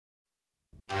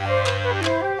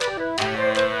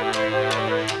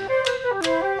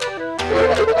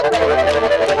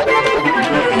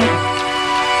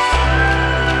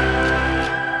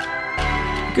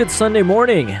Good Sunday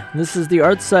morning. This is the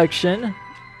Arts Section.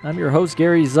 I'm your host,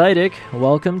 Gary Zidek.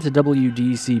 Welcome to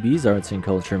WDCB's Arts and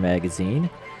Culture magazine.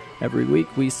 Every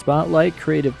week we spotlight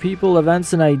creative people,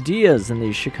 events, and ideas in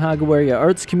the Chicago area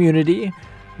arts community,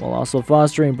 while also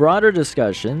fostering broader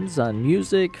discussions on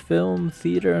music, film,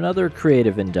 theater, and other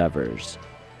creative endeavors.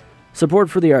 Support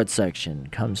for the Arts Section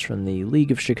comes from the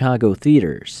League of Chicago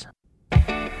Theaters.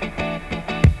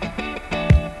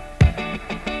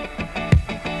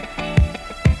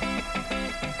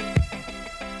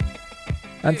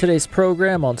 On today's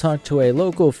program, I'll talk to a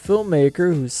local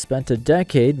filmmaker who's spent a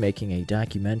decade making a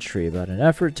documentary about an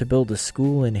effort to build a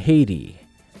school in Haiti.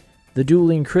 The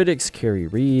Dueling Critics, Kerry,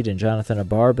 Reid, and Jonathan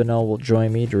Abarbanel will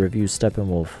join me to review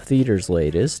Steppenwolf Theatre's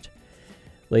latest.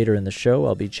 Later in the show,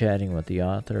 I'll be chatting with the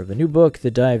author of a new book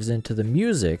that dives into the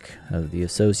music of the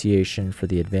Association for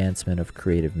the Advancement of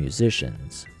Creative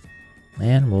Musicians.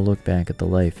 And we'll look back at the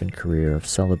life and career of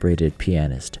celebrated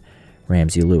pianist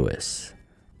Ramsey Lewis.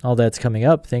 All that's coming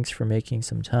up. Thanks for making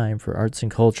some time for arts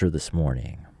and culture this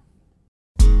morning.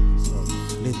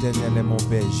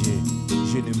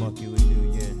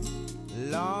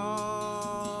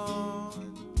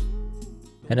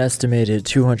 An estimated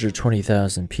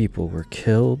 220,000 people were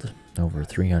killed, over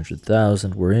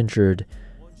 300,000 were injured,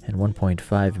 and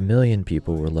 1.5 million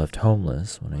people were left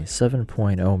homeless when a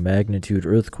 7.0 magnitude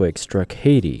earthquake struck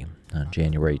Haiti on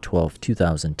January 12,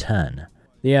 2010.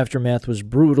 The aftermath was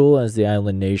brutal as the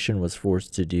island nation was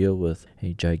forced to deal with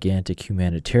a gigantic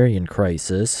humanitarian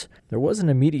crisis. There was an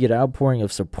immediate outpouring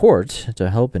of support to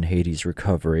help in Haiti's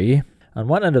recovery. On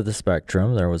one end of the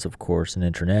spectrum, there was, of course, an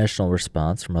international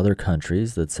response from other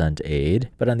countries that sent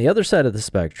aid. But on the other side of the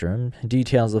spectrum,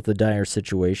 details of the dire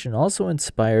situation also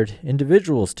inspired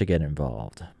individuals to get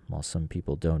involved. While some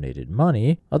people donated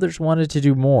money, others wanted to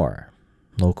do more.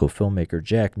 Local filmmaker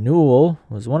Jack Newell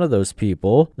was one of those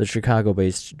people. The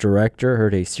Chicago-based director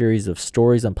heard a series of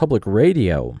stories on public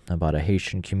radio about a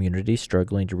Haitian community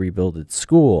struggling to rebuild its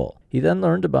school. He then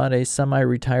learned about a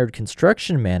semi-retired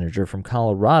construction manager from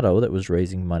Colorado that was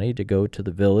raising money to go to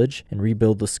the village and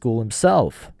rebuild the school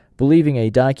himself. Believing a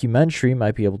documentary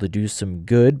might be able to do some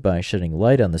good by shedding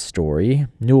light on the story,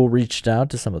 Newell reached out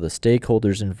to some of the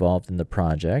stakeholders involved in the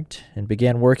project and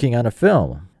began working on a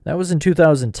film. That was in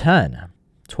 2010.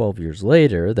 12 years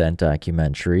later, that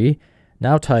documentary,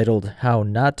 now titled How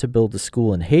Not to Build a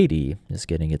School in Haiti, is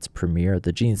getting its premiere at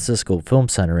the Gene Siskel Film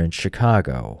Center in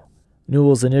Chicago.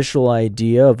 Newell's initial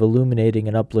idea of illuminating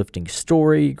an uplifting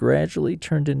story gradually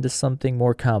turned into something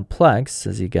more complex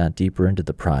as he got deeper into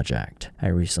the project. I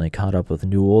recently caught up with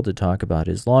Newell to talk about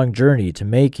his long journey to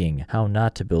making How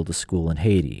Not to Build a School in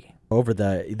Haiti. Over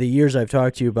the years I've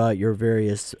talked to you about your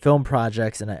various film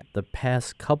projects, and the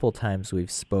past couple times we've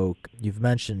spoke, you've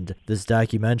mentioned this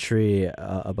documentary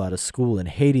about a school in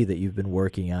Haiti that you've been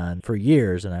working on for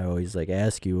years, and I always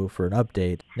ask you for an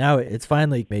update. Now it's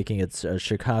finally making its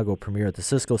Chicago premiere at the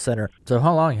Siskel Center. So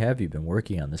how long have you been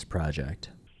working on this project?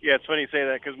 Yeah, it's funny you say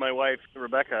that because my wife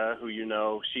Rebecca, who you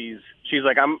know, she's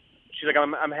like I'm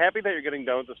happy that you're getting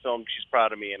done with this film. She's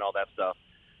proud of me and all that stuff.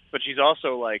 But she's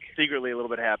also secretly a little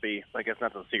bit happy. I guess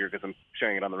not so secret because I'm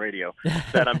sharing it on the radio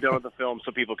that I'm done with the film,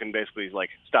 so people can basically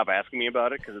stop asking me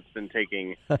about it because it's been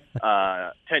taking 10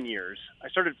 years. I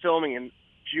started filming in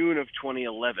June of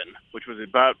 2011, which was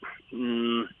about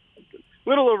a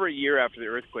little over a year after the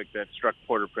earthquake that struck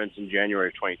Port-au-Prince in January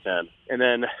of 2010. And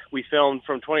then we filmed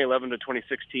from 2011 to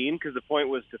 2016 because the point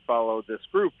was to follow this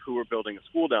group who were building a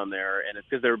school down there. And it's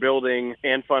because they were building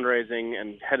and fundraising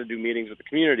and had to do meetings with the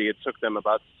community. It took them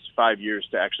about 5 years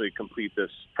to actually complete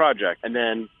this project. And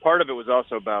then part of it was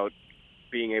also about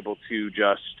being able to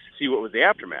just see what was the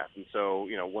aftermath. And so,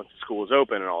 once the school was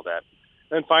open and all that.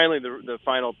 Then finally, the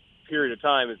final period of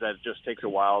time is that it just takes a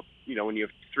while. When you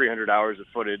have 300 hours of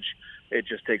footage, it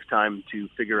just takes time to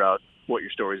figure out what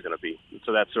your story is going to be. And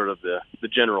so that's sort of the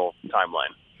general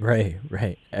timeline.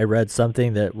 Right. I read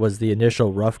something that was the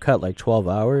initial rough cut, 12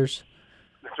 hours.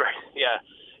 That's right.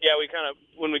 Yeah, we kind of,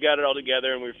 when we got it all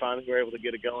together and we finally were able to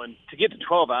get it going, to get to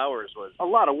 12 hours was a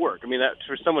lot of work. I mean, that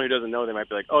for someone who doesn't know, they might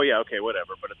be like, oh yeah, okay,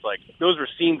 whatever. But it's those were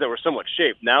scenes that were somewhat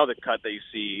shaped. Now the cut that you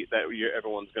see, that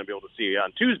everyone's going to be able to see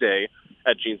on Tuesday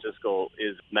at Gene Siskel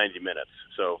is 90 minutes.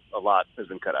 So a lot has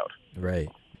been cut out. Right.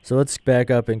 So let's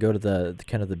back up and go to the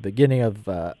kind of the beginning of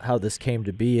how this came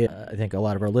to be. I think a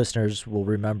lot of our listeners will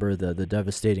remember the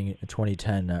devastating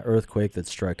 2010 earthquake that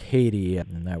struck Haiti,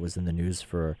 and that was in the news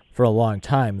for a long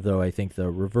time, though I think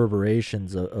the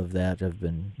reverberations of that have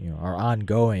been, are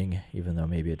ongoing, even though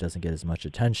maybe it doesn't get as much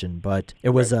attention. But it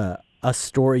was a a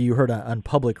story you heard on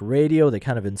public radio that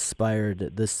kind of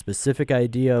inspired this specific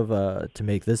idea of to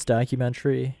make this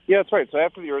documentary? Yeah, that's right. So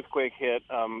after the earthquake hit,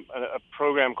 a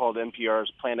program called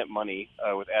NPR's Planet Money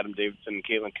with Adam Davidson and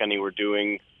Caitlin Kenny were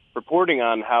doing reporting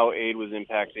on how aid was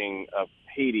impacting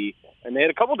Haiti. And they had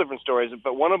a couple different stories,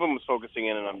 but one of them was focusing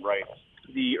in on rice.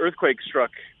 The earthquake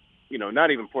struck,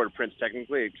 not even Port-au-Prince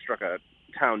technically. It struck a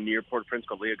town near Port-au-Prince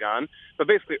called Léogâne, but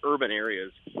basically urban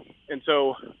areas. And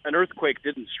so an earthquake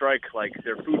didn't strike like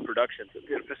their food production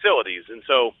facilities. And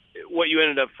so what you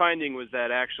ended up finding was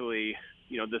that actually,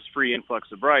 this free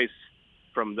influx of rice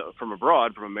from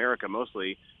abroad, from America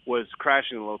mostly, was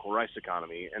crashing the local rice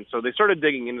economy. And so they started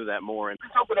digging into that more and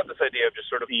opened up this idea of just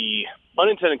sort of the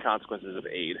unintended consequences of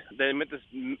aid. They met this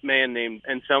man named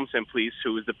Anselme Simplice,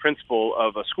 who was the principal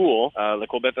of a school,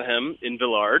 L'École Bethlehem in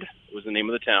Villard, was the name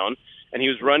of the town, and he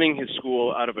was running his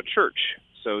school out of a church.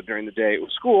 So during the day it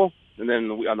was school, and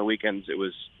then on the weekends it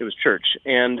was church.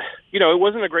 And, it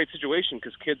wasn't a great situation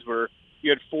because you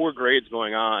had 4 grades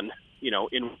going on,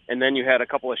 and then you had a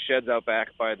couple of sheds out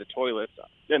back by the toilets,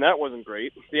 and that wasn't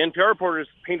great. The NPR reporters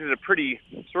painted a pretty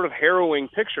sort of harrowing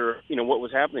picture, what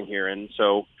was happening here. And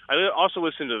so I also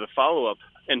listened to the follow-up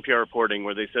NPR reporting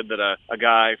where they said that a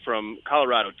guy from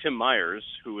Colorado, Tim Myers,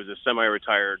 who was a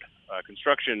semi-retired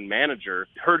construction manager,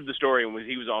 heard the story and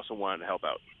he was also wanting to help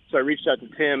out. So I reached out to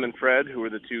Tim and Fred, who were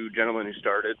the 2 gentlemen who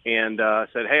started, and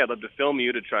said, hey, I'd love to film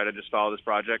you to try to just follow this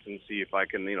project and see if I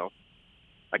can,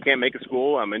 I can't make a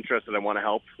school. I'm interested. I want to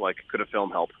help. Could a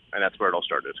film help? And that's where it all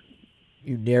started.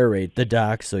 You narrate the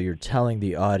doc, so you're telling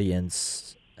the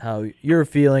audience how you're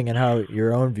feeling and how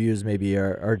your own views maybe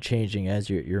are changing as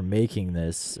you're making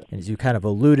this. And as you kind of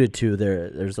alluded to,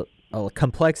 there's a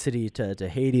complexity to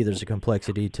Haiti. There's a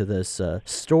complexity to this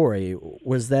story.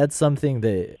 Was that something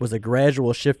that was a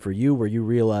gradual shift for you where you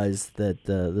realized that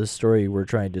the story we're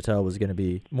trying to tell was going to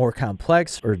be more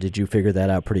complex, or did you figure that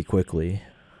out pretty quickly?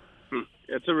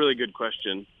 That's a really good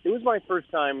question. It was my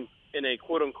first time in a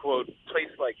quote-unquote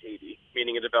place like Haiti,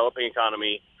 meaning a developing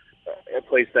economy, a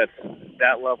place that's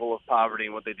that level of poverty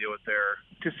and what they deal with there.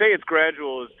 To say it's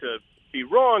gradual is to be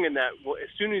wrong in that as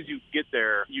soon as you get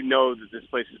there, you know that this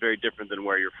place is very different than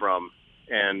where you're from.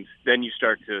 And then you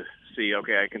start to see,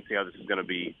 okay, I can see how this is going to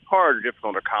be hard or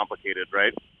difficult or complicated,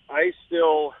 right? I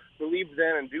still believed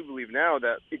then and do believe now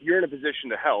that if you're in a position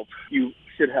to help, you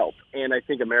should help. And I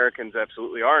think Americans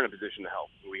absolutely are in a position to help.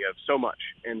 We have so much.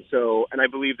 And I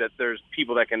believe that there's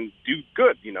people that can do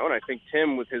good, and I think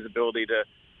Tim, with his ability to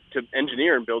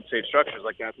engineer and build safe structures,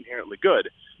 that's inherently good.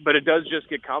 But it does just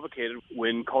get complicated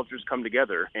when cultures come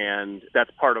together. And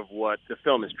that's part of what the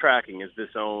film is tracking, is this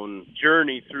own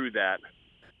journey through that.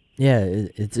 Yeah,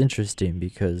 it's interesting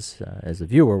because as a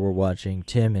viewer, we're watching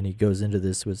Tim, and he goes into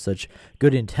this with such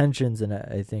good intentions, and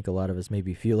I think a lot of us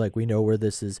maybe feel like we know where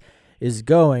this is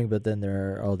going, but then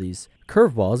there are all these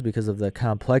curveballs because of the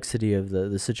complexity of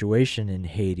the situation in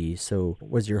Haiti. So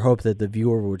was your hope that the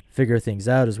viewer would figure things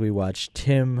out as we watch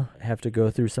Tim have to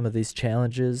go through some of these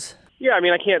challenges? Yeah,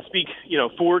 I can't speak,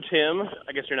 for Tim.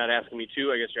 I guess you're not asking me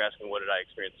to. I guess you're asking what did I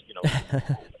experience,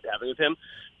 having with him.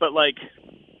 But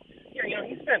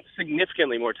he spent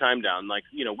significantly more time down.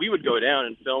 We would go down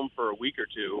and film for a week or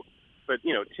two, but,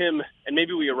 Tim, and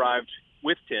maybe we arrived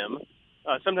with Tim.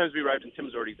 Sometimes we arrived and Tim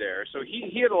was already there. So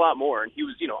he had a lot more, and he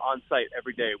was, on site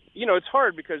every day. It's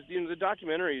hard because, the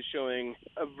documentary is showing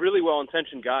a really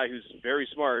well-intentioned guy who's very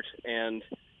smart, and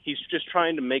he's just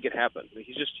trying to make it happen.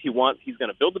 He's going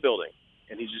to build the building,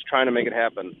 and he's just trying to make it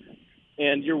happen.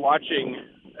 And you're watching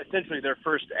essentially their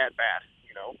first at-bat,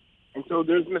 And so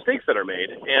there's mistakes that are made,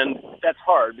 and that's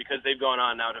hard because they've gone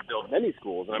on now to build many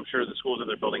schools, and I'm sure the schools that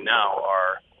they're building now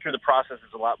the process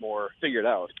is a lot more figured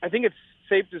out. I think it's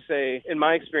safe to say, in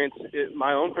my experience,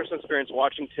 my own personal experience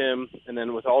watching Tim, and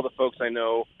then with all the folks I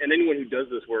know, and anyone who does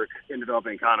this work in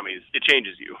developing economies, it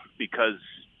changes you because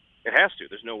it has to.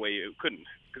 There's no way it couldn't.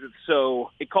 Because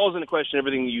it calls into question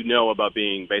everything you know about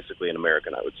being basically an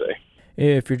American, I would say.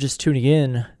 If you're just tuning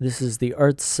in, this is the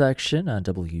Arts section on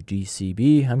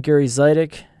WDCB. I'm Gary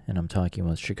Zidek, and I'm talking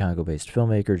with Chicago-based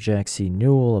filmmaker Jack C.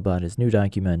 Newell about his new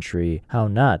documentary, How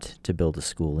Not to Build a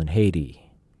School in Haiti.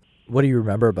 What do you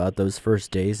remember about those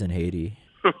first days in Haiti?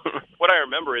 What I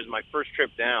remember is my first trip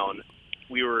down.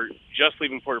 We were just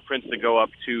leaving Port-au-Prince to go up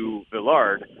to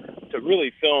Villard to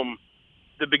really film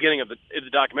the beginning of the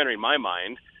documentary in my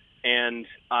mind. And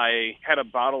I had a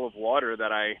bottle of water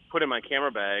that I put in my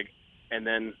camera bag and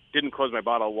then didn't close my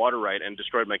bottle of water right and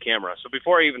destroyed my camera. So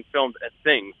before I even filmed a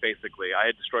thing, basically, I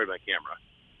had destroyed my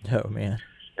camera. Oh, man.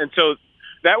 And so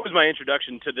that was my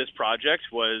introduction to this project.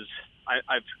 Was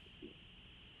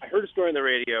I heard a story on the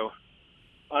radio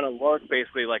on a lark,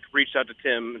 basically, like, reached out to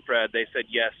Tim and Fred. They said,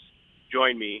 yes,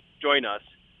 join us.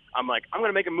 I'm like, I'm going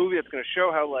to make a movie that's going to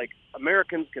show how, like,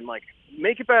 Americans can, like,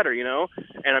 make it better, you know?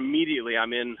 And immediately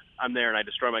I'm there, and I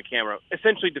destroy my camera,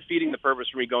 essentially defeating the purpose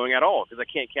for me going at all, because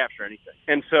I can't capture anything.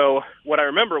 And so what I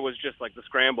remember was just, like, the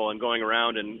scramble and going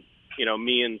around, and, you know,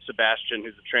 me and Sebastian,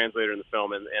 who's the translator in the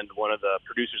film, and one of the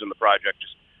producers in the project,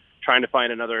 just trying to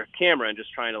find another camera and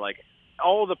just trying to, like,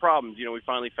 all of the problems. You know, we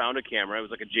finally found a camera. It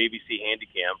was like a JVC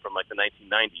Handycam from, like, the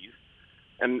 1990s.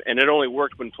 And it only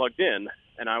worked when plugged in.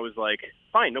 And I was like,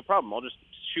 fine, no problem. I'll just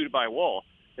shoot it by a wall.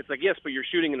 It's like, yes, but you're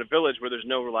shooting in a village where there's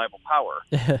no reliable power.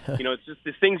 You know, it's just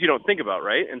these things you don't think about,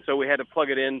 right? And so we had to plug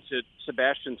it into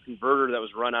Sebastian's converter that was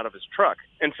run out of his truck.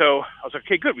 And so I was like,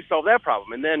 okay, good, we solved that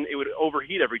problem. And then it would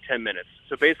overheat every 10 minutes.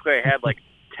 So basically I had like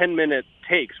 10-minute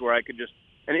takes where I could just,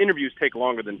 and interviews take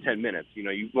longer than 10 minutes. You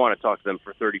know, you want to talk to them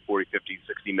for 30, 40, 50,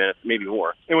 60 minutes, maybe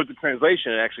more. And with the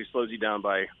translation, it actually slows you down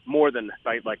by more than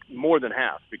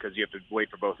half, because you have to wait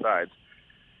for both sides.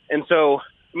 And so,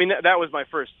 I mean, that was my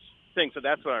first thing. So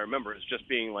that's what I remember, is just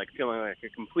being like, feeling like a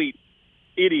complete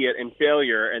idiot and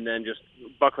failure, and then just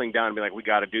buckling down and being like, we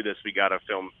got to do this. We got to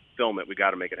film it. We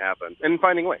got to make it happen, and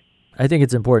finding a way. I think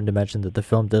it's important to mention that the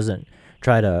film doesn't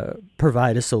try to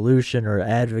provide a solution or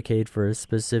advocate for a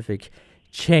specific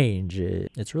change.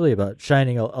 It's really about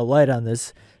shining a light on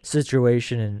this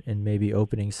situation and maybe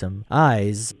opening some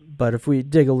eyes. But if we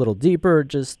dig a little deeper,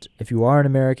 just if you are an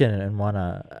American and want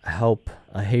to help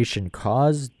a Haitian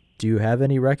cause, do you have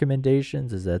any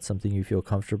recommendations? Is that something you feel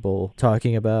comfortable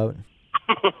talking about?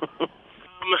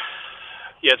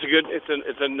 Yeah,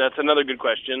 that's another good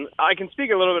question. I can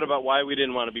speak a little bit about why we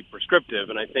didn't want to be prescriptive,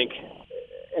 and I think,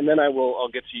 and then I'll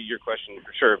get to your question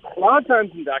for sure. A lot of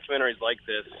times in documentaries like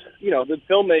this, you know, the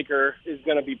filmmaker is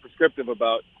going to be prescriptive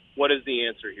about what is the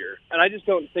answer here. And I just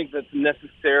don't think that's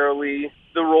necessarily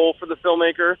the role for the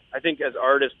filmmaker. I think as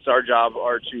artists, our job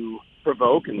are to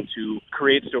provoke and to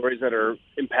create stories that are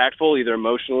impactful, either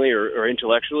emotionally or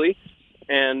intellectually,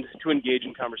 and to engage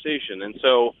in conversation. And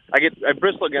so I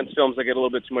bristle against films that get a little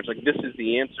bit too much like, this is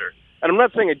the answer. And I'm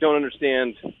not saying I don't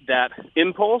understand that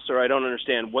impulse, or I don't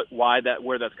understand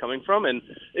where that's coming from. And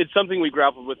it's something we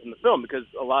grappled with in the film, because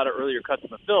a lot of earlier cuts of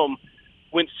the film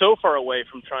went so far away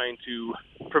from trying to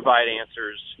provide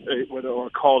answers or a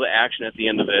call to action at the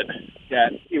end of it,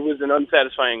 that it was an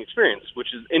unsatisfying experience,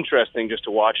 which is interesting just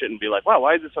to watch it and be like, wow,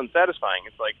 why is this unsatisfying?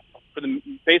 It's like, for the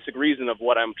basic reason of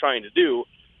what I'm trying to do,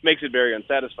 makes it very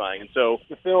unsatisfying. And so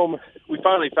the film, we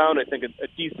finally found, I think, a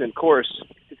decent course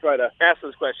to try to ask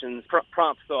those questions,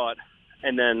 prompt thought,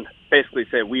 and then basically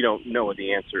say, we don't know what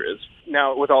the answer is.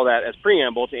 Now, with all that as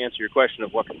preamble, to answer your question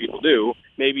of what can people do,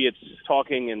 maybe it's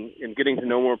talking and getting to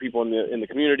know more people in the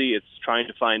community. It's trying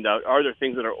to find out, are there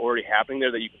things that are already happening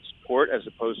there that you can support, as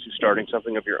opposed to starting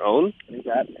something of your own? I think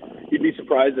that you'd be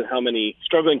surprised at how many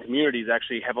struggling communities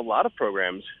actually have a lot of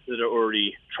programs that are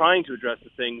already trying to address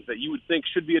the things that you would think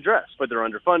should be addressed, but they're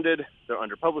underfunded, they're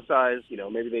underpublicized, you know,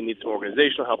 maybe they need some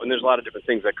organizational help, and there's a lot of different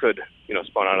things that could, you know,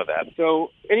 spawn out of that.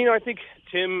 So, and, you know, I think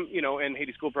Tim, you know, and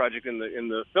Haiti School Project in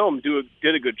the film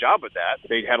did a good job with that.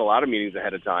 They had a lot of meetings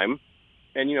ahead of time,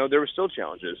 and, you know, there were still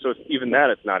challenges. So even that,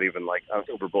 it's not even like a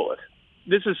silver bullet.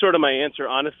 This is sort of my answer,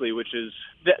 honestly, which is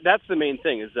that's the main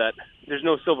thing, is that there's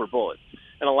no silver bullet.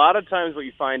 And a lot of times what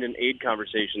you find in aid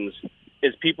conversations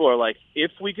is people are like,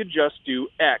 if we could just do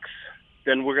X,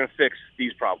 then we're going to fix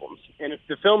these problems. And if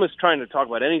the film is trying to talk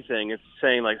about anything, it's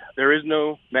saying, like, there is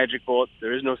no magic bullet,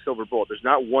 there is no silver bullet. There's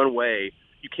not one way.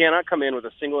 You cannot come in with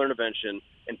a single intervention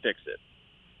and fix it.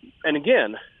 And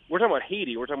again, we're talking about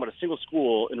Haiti. We're talking about a single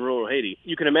school in rural Haiti.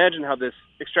 You can imagine how this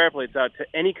extrapolates out to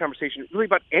any conversation, really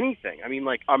about anything. I mean,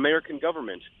 like American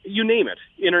government, you name it,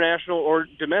 international or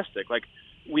domestic. Like,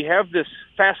 we have this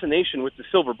fascination with the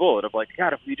silver bullet of like,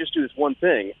 God, if we just do this one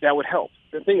thing, that would help.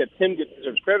 The thing that Tim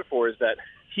deserves credit for is that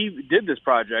he did this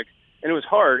project, and it was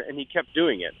hard, and he kept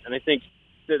doing it. And I think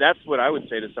that's what I would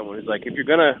say to someone who's like, if you're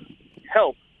going to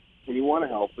help and you want to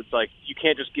help, it's like, you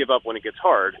can't just give up when it gets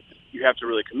hard. You have to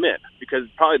really commit, because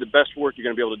probably the best work you're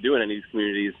going to be able to do in any of these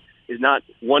communities is not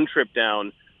one trip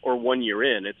down or 1 year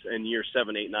in. It's in year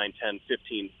 7, 8, 9, 10,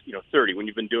 15, 30, when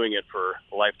you've been doing it for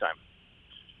a lifetime.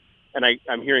 And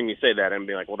I'm hearing you say that and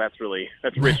being like, well, that's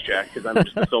rich, Jack, because I'm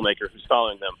just a filmmaker who's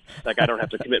following them. Like, I don't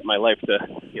have to commit my life to,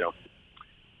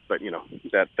 but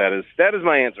that is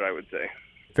my answer, I would say.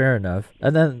 Fair enough.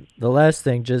 And then the last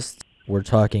thing, just we're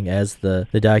talking as the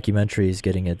documentary is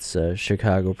getting its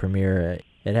Chicago premiere.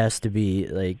 It has to be,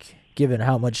 like, given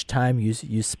how much time you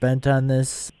spent on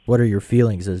this, what are your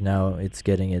feelings as now it's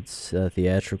getting its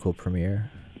theatrical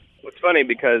premiere? It's funny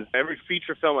because every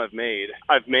feature film I've made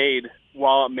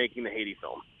while I'm making the Haiti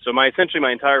film. So essentially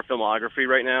my entire filmography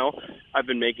right now, I've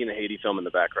been making the Haiti film in the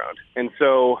background. And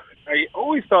so I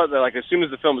always thought that like as soon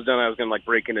as the film was done, I was going to like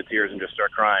break into tears and just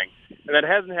start crying. And that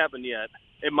hasn't happened yet.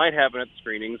 It might happen at the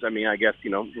screenings. I mean, I guess,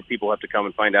 people have to come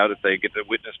and find out if they get to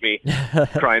witness me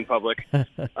cry in public. I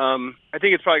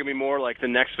think it's probably going to be more like the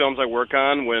next films I work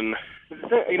on when,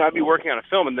 I'd be working on a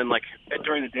film and then like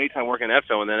during the daytime working on that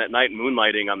film and then at night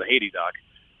moonlighting on the Haiti doc,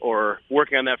 or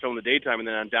working on that film in the daytime and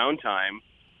then on downtime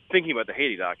thinking about the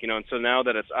Haiti doc, and so now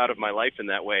that it's out of my life in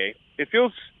that way, it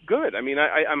feels good. I mean,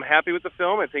 I'm happy with the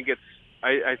film. I think it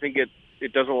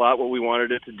does a lot what we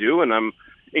wanted it to do, and I'm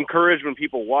encouraged when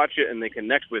people watch it and they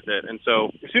connect with it. And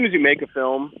so as soon as you make a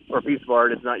film or a piece of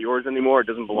art, it's not yours anymore. It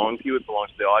doesn't belong to you. It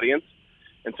belongs to the audience.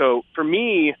 And so for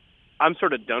me, I'm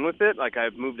sort of done with it. Like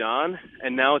I've moved on,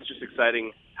 and now it's just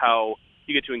exciting how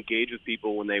you get to engage with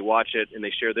people when they watch it and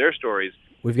they share their stories.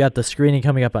 We've got the screening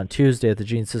coming up on Tuesday at the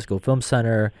Gene Siskel Film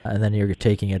Center, and then you're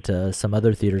taking it to some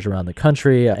other theaters around the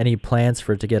country. Any plans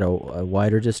for it to get a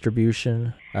wider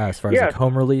distribution as far as like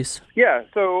home release? Yeah,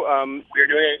 so we're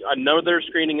doing another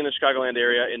screening in the Chicagoland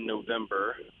area in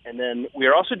November, and then we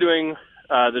are also doing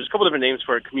there's a couple different names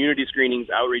for it, community screenings,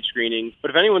 outreach screenings.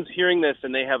 But if anyone's hearing this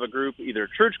and they have a group, either a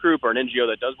church group or an NGO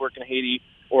that does work in Haiti,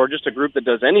 or just a group that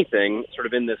does anything sort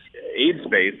of in this aid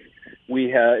space,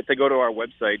 if they go to our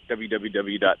website,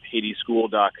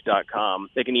 www.haitischooldoc.com,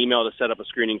 they can email to set up a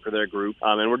screening for their group.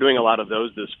 And we're doing a lot of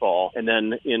those this fall. And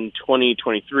then in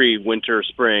 2023, winter,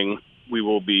 spring, we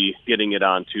will be getting it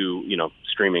onto, the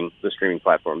streaming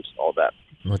platforms, all that.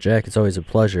 Well, Jack, it's always a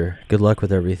pleasure. Good luck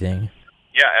with everything.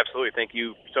 Yeah, absolutely. Thank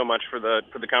you so much for the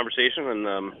conversation. And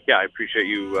I appreciate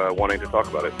you wanting to talk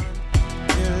about it.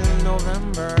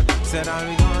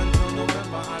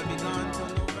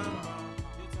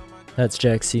 That's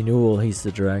Jack C. Newell. He's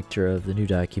the director of the new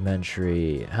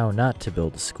documentary, How Not to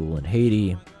Build a School in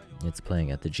Haiti. It's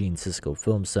playing at the Gene Siskel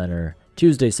Film Center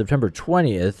Tuesday, September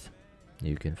 20th.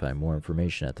 You can find more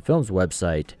information at the film's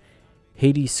website,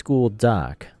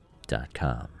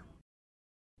 HaitiSchoolDoc.com.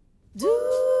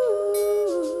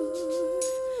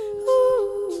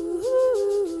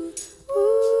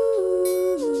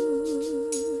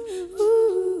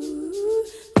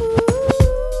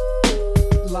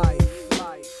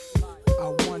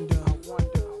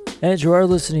 And you are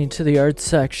listening to the Arts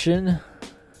Section.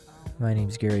 My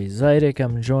name's Gary Zidek.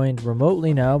 I'm joined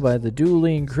remotely now by the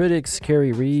Dueling Critics,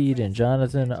 Kerry, Reid, and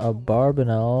Jonathan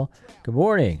Abarbanel. Good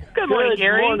morning. Good morning,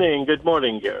 Gary. Good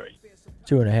morning, Gary.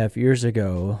 2.5 years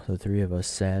ago, the three of us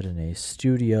sat in a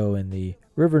studio in the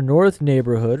River North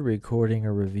neighborhood recording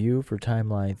a review for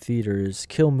Timeline Theater's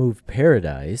Kill Move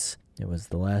Paradise. It was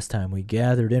the last time we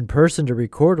gathered in person to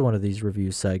record one of these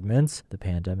review segments. The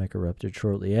pandemic erupted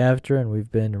shortly after, and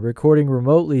we've been recording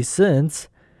remotely since.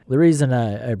 The reason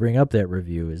I bring up that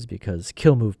review is because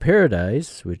Kill Move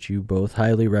Paradise, which you both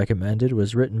highly recommended,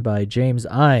 was written by James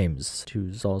Imes,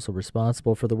 who's also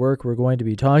responsible for the work we're going to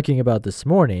be talking about this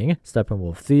morning.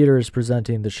 Steppenwolf Theatre is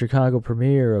presenting the Chicago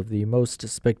premiere of the most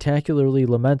spectacularly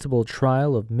lamentable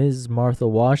trial of Ms. Martha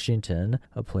Washington,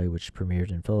 a play which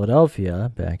premiered in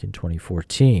Philadelphia back in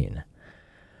 2014.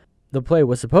 The play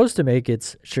was supposed to make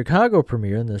its Chicago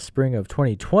premiere in the spring of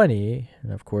 2020,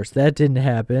 and of course that didn't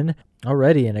happen.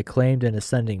 Already an acclaimed and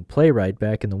ascending playwright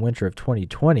back in the winter of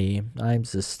 2020,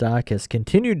 Imes' stock has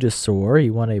continued to soar.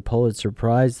 He won a Pulitzer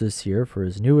Prize this year for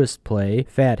his newest play,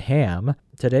 Fat Ham.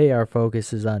 Today our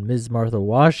focus is on Ms. Martha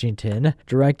Washington.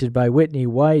 Directed by Whitney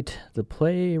White, the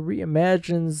play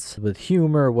reimagines with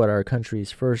humor what our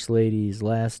country's First Lady's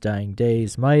last dying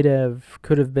days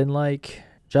could have been like.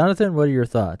 Jonathan, what are your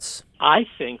thoughts? I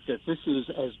think that this is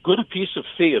as good a piece of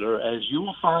theater as you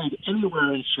will find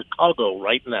anywhere in Chicago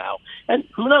right now. And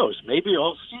who knows, maybe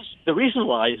all season. The reason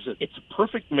why is that it's a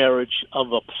perfect marriage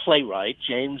of a playwright,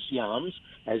 James Imes,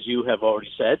 as you have already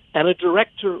said, and a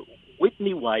director,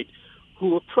 Whitney White,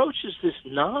 who approaches this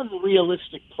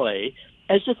non-realistic play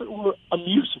as if it were a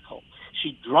musical.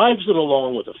 She drives it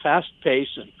along with a fast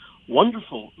pace and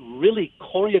wonderful, really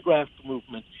choreographed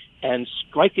movement and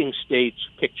striking stage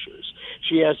pictures.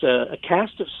 She has a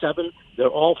cast of 7. They're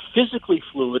all physically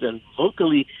fluid and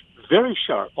vocally very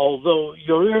sharp, although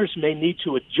your ears may need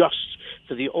to adjust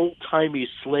to the old-timey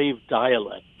slave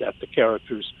dialect that the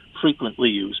characters frequently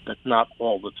use, but not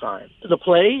all the time. The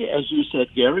play, as you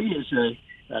said, Gary, is a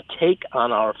take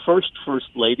on our First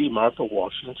Lady, Martha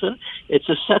Washington. It's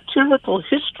a satirical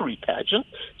history pageant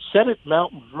set at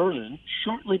Mount Vernon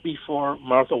shortly before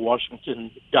Martha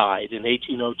Washington died in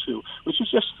 1802, which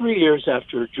was just 3 years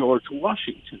after George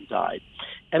Washington died.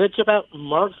 And it's about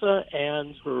Martha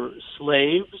and her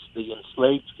slaves, the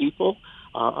enslaved people,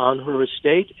 on her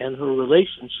estate and her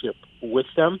relationship with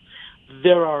them.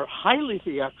 There are highly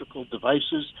theatrical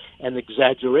devices and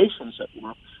exaggerations at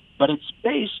work, but it's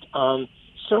based on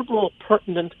several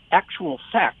pertinent actual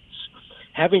facts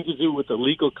having to do with the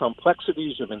legal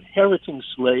complexities of inheriting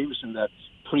slaves in that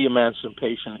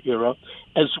pre-emancipation era,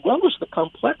 as well as the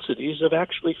complexities of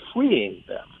actually freeing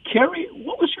them. Kerry,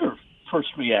 what was your first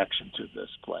reaction to this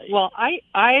play? Well,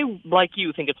 I like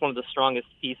you, think it's one of the strongest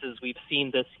pieces we've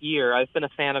seen this year. I've been a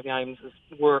fan of Yames's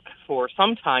work for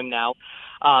some time now.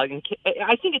 I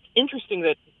think it's interesting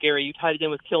that, Gary, you tied it in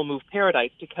with Kill, Move,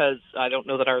 Paradise, because I don't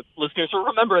know that our listeners will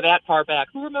remember that far back.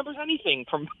 Who remembers anything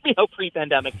from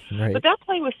pre-pandemic? Right. But that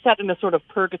play was set in a sort of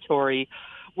purgatory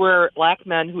where black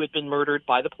men who had been murdered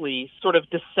by the police sort of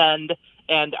descend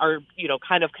and are,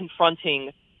 kind of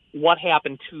confronting what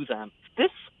happened to them.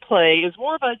 This play is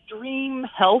more of a dream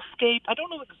hellscape. I don't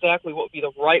know exactly what would be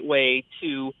the right way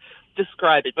to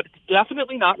describe it, but it's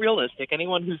definitely not realistic.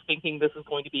 Anyone who's thinking this is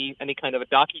going to be any kind of a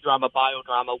docudrama,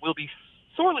 biodrama will be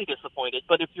sorely disappointed.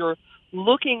 But if you're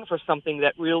looking for something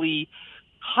that really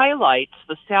highlights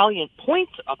the salient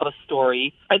points of a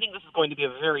story, I think this is going to be a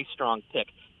very strong pick.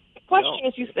 The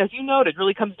question, as you noted,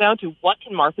 really comes down to what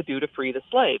can Martha do to free the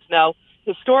slaves? Now,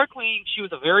 historically, she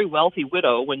was a very wealthy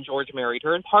widow when George married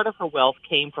her, and part of her wealth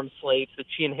came from slaves that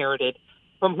she inherited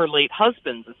from her late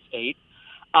husband's estate.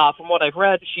 From what I've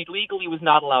read, she legally was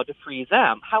not allowed to free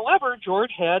them. However,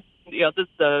 George had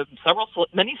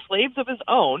many slaves of his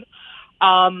own,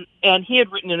 and he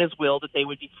had written in his will that they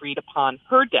would be freed upon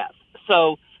her death.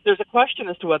 So there's a question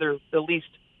as to whether at least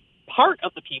part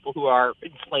of the people who are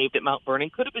enslaved at Mount Vernon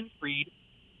could have been freed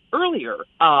earlier,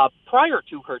 prior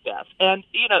to her death. And,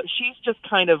 she's just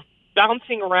kind of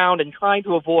bouncing around and trying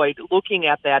to avoid looking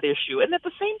at that issue. And at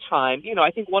the same time,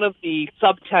 I think one of the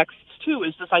subtexts, too,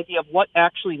 is this idea of what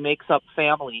actually makes up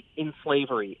family in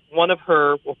slavery. One of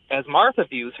her, as Martha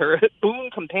views her,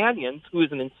 boon companions, who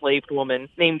is an enslaved woman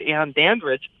named Anne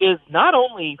Dandridge, is not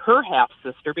only her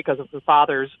half-sister because of her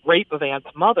father's rape of Anne's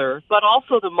mother, but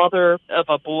also the mother of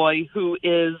a boy who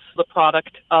is the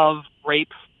product of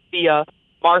rape via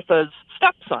Martha's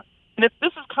stepson. And if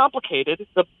this is complicated,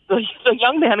 the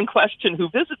young man in question who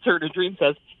visits her in a dream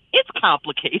says, "It's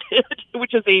complicated,"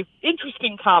 which is a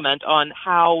interesting comment on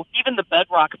how even the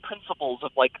bedrock principles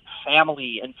of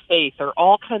family and faith are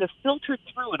all kind of filtered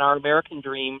through in our American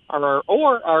dream or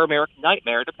our American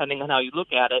nightmare, depending on how you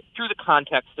look at it, through the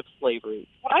context of slavery.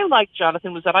 What I liked,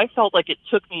 Jonathan, was that I felt like it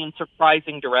took me in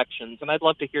surprising directions, and I'd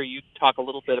love to hear you talk a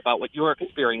little bit about what your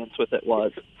experience with it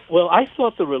was. Well, I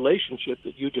thought the relationship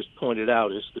that you just pointed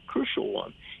out is the crucial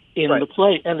one in the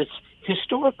play, and it's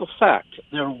historical fact.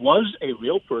 There was a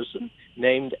real person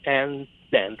named Anne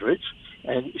Dandridge,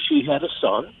 and she had a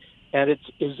son, and it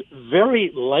is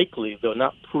very likely, though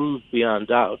not proved beyond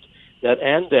doubt, that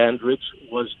Anne Dandridge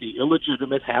was the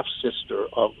illegitimate half-sister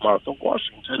of Martha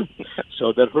Washington,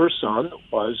 so that her son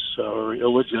was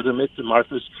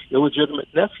Martha's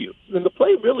illegitimate nephew. And the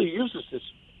play really uses this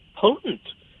potent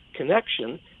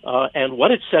connection, and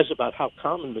what it says about how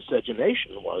common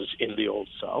miscegenation was in the Old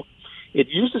South. It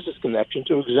uses this connection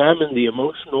to examine the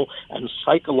emotional and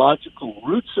psychological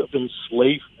roots of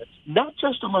enslavement, not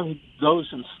just among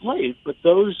those enslaved, but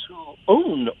those who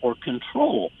own or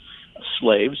control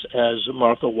slaves, as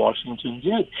Martha Washington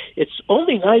did. It's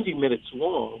only 90 minutes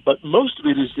long, but most of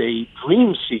it is a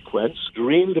dream sequence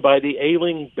dreamed by the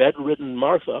ailing, bedridden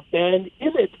Martha. And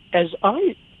in it, as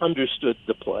I understood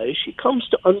the play, she comes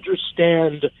to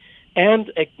understand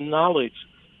and acknowledge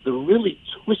the really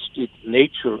twisted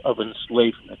nature of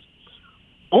enslavement,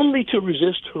 only to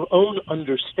resist her own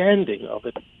understanding of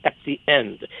it at the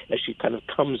end as she kind of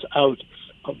comes out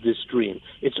of this dream.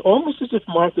 It's almost as if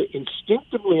Martha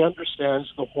instinctively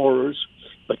understands the horrors,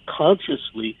 but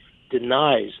consciously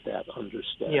denies that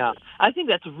understanding. Yeah, I think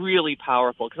that's really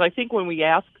powerful, because I think when we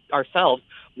ask ourselves,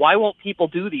 why won't people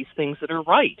do these things that are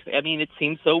right? I mean, it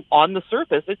seems so on the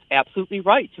surface, it's absolutely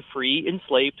right to free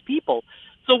enslaved people.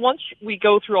 So once we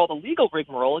go through all the legal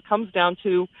rigmarole, it comes down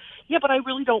to, yeah, but I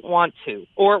really don't want to.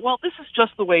 Or, well, this is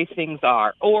just the way things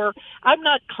are. Or, I'm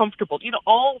not comfortable.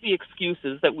 All the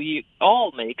excuses that we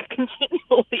all make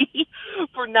continually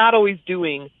for not always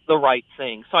doing the right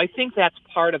thing. So I think that's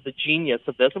part of the genius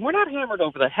of this. And we're not hammered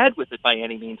over the head with it by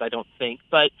any means, I don't think.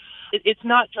 But it's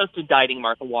not just indicting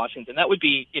Martha Washington. That would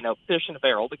be, fish in a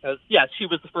barrel, because, yes, she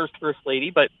was the first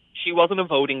lady, but she wasn't a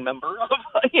voting member of,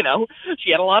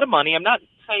 she had a lot of money. I'm not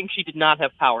saying she did not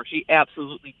have power. She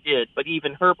absolutely did, but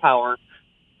even her power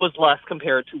was less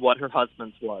compared to what her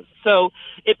husband's was. So,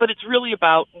 but it's really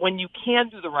about when you can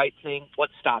do the right thing, what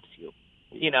stops you?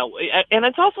 And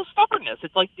it's also stubbornness.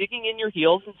 It's like digging in your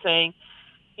heels and saying,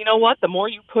 you know what, the more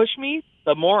you push me,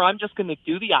 the more I'm just going to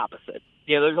do the opposite.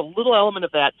 There's a little element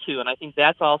of that, too, and I think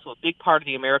that's also a big part of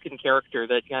the American character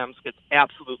that Gams gets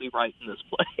absolutely right in this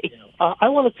play. I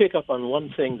want to pick up on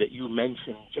one thing that you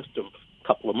mentioned just a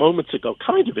couple of moments ago,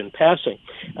 kind of in passing,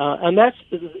 and that's,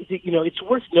 it's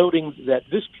worth noting that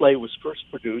this play was first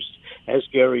produced, as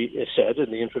Gary said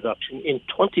in the introduction, in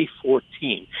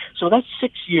 2014. So that's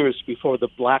 6 years before the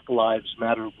Black Lives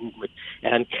Matter movement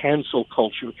and cancel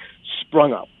culture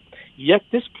sprung up. Yet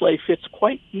this play fits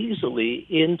quite easily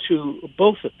into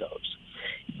both of those.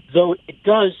 Though it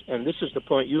does, and this is the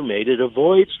point you made, it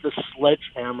avoids the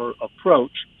sledgehammer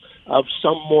approach of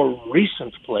some more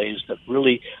recent plays that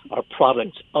really are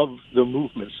products of the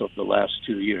movements of the last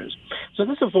 2 years. So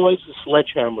this avoids the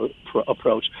sledgehammer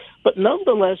approach, but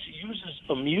nonetheless uses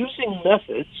amusing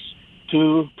methods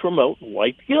to promote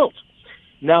white guilt.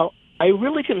 Now, I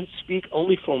really can speak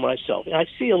only for myself. I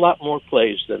see a lot more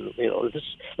plays than,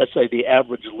 let's say the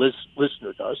average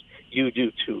listener does. You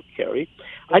do too, Kerry.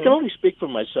 Mm-hmm. I can only speak for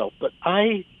myself, but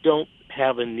I don't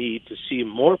have a need to see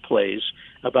more plays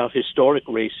about historic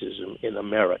racism in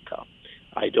America.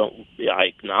 I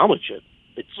acknowledge it.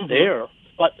 It's there.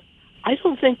 But I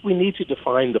don't think we need to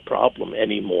define the problem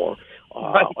anymore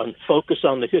and focus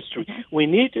on the history. We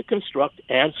need to construct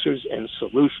answers and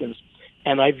solutions.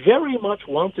 And I very much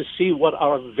want to see what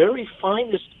our very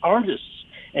finest artists,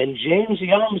 and James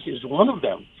Yams is one of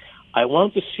them. I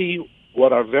want to see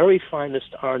what our very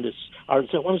finest artists, I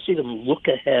want to see them look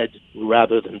ahead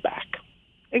rather than back.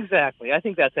 Exactly. I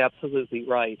think that's absolutely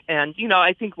right. And,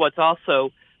 I think what's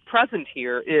also present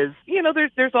here is,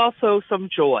 there's also some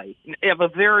joy of a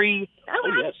very,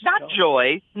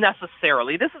 joy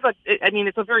necessarily.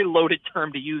 It's a very loaded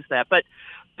term to use that, but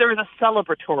there is a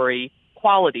celebratory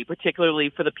quality,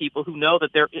 particularly for the people who know that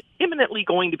they're imminently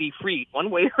going to be freed one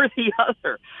way or the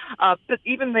other. But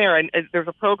even there, and there's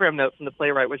a program note from the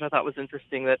playwright, which I thought was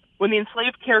interesting, that when the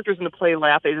enslaved characters in the play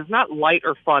laugh, it is not light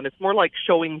or fun. It's more like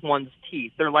showing one's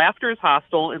teeth. Their laughter is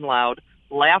hostile and loud.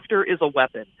 Laughter is a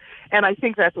weapon. And I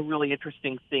think that's a really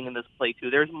interesting thing in this play, too.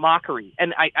 There's mockery.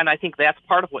 And I think that's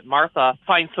part of what Martha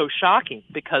finds so shocking,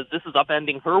 because this is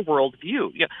upending her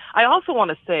worldview. I also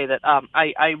want to say that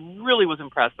I really was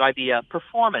impressed by the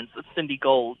performance of Cindy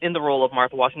Gold in the role of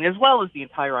Martha Washington, as well as the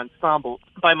entire ensemble.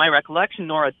 By my recollection,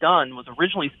 Nora Dunn was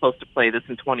originally supposed to play this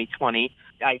in 2020.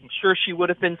 I'm sure she would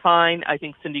have been fine. I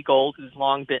think Cindy Gold, who's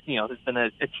long been, has been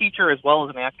a teacher as well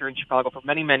as an actor in Chicago for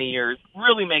many, many years,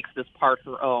 really makes this part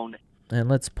her own. And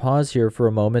let's pause here for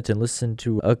a moment and listen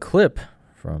to a clip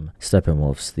from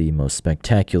Steppenwolf's The Most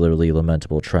Spectacularly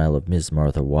Lamentable Trial of Ms.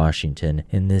 Martha Washington.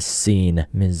 In this scene,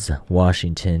 Ms.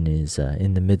 Washington is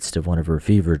in the midst of one of her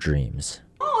fever dreams.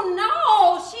 Oh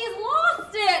no, she's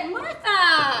lost it!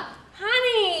 Martha!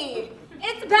 Honey,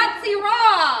 it's Betsy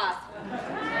Ross!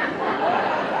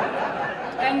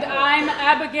 And I'm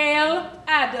Abigail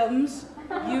Adams.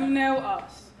 You know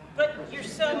us. But you're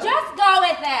so... Just go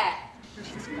with it!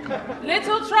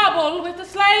 Little trouble with the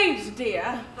slaves,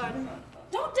 dear.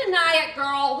 Don't deny it,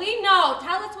 girl. We know.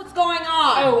 Tell us what's going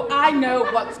on. Oh, I know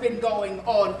what's been going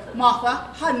on. Martha,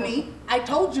 honey, I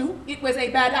told you it was a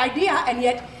bad idea, and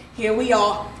yet here we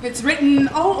are. It's written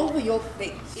all over your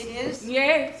face. It is?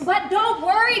 Yes. But don't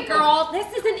worry, girl. This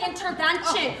is an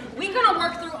intervention. We're going to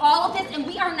work through all of this, and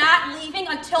we are not leaving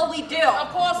until we do. Of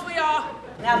course we are.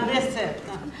 Now listen,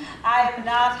 I am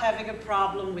not having a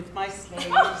problem with my slaves.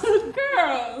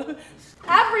 Girl.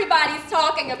 Everybody's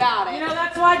talking about it.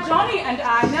 That's why Johnny and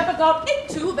I never got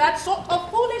into that sort of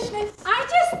foolishness. I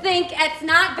just think it's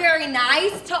not very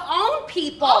nice to own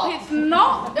people. Oh, it's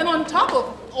not. And on top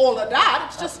of all of that,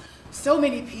 it's just so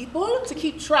many people to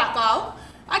keep track of.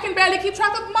 I can barely keep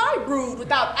track of my brood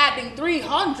without adding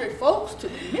 300 folks to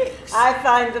the mix. I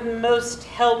find them most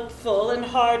helpful and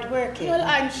hardworking. Well,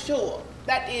 I'm sure.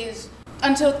 That is,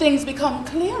 until things become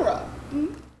clearer.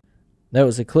 That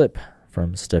was a clip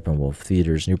from Steppenwolf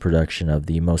Theatre's new production of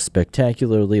The Most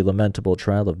Spectacularly Lamentable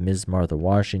Trial of Ms. Martha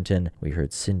Washington. We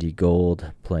heard Cindy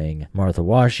Gold playing Martha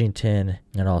Washington,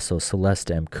 and also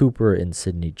Celeste M. Cooper and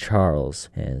Sidney Charles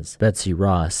as Betsy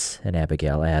Ross and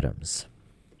Abigail Adams.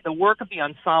 The work of the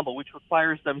ensemble, which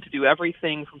requires them to do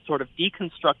everything from sort of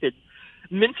deconstructed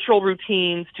minstrel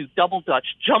routines to double Dutch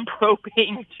jump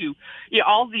roping to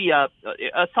all the,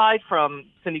 aside from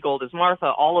Cindy Gold as Martha,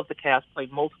 all of the cast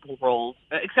played multiple roles,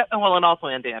 except, and also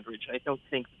Ann Dandridge. I don't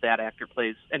think that actor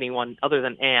plays anyone other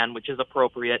than Anne, which is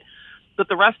appropriate. But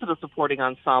the rest of the supporting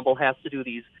ensemble has to do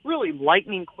these really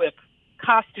lightning quick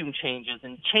costume changes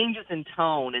and changes in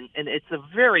tone, and it's a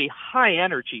very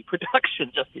high-energy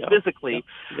production, just physically.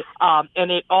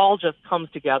 And it all just comes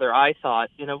together, I thought,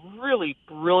 in a really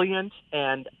brilliant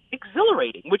and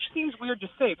exhilarating, which seems weird to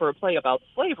say for a play about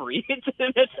slavery in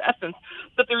its essence,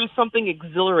 but there is something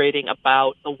exhilarating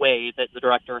about the way that the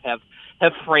director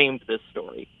have framed this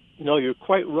story. No, you're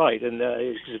quite right, and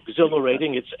it's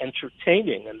exhilarating, it's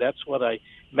entertaining, and that's what I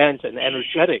meant, and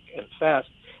energetic and fast.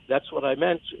 That's what I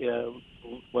meant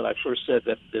when I first said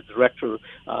that the director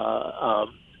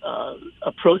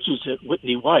approaches it,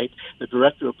 Whitney White, the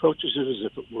director approaches it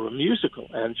as if it were a musical,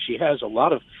 and she has a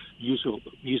lot of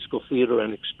musical theater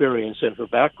and experience in her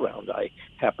background. I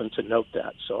happen to note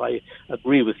that, so I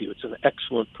agree with you. It's an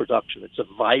excellent production. It's a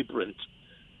vibrant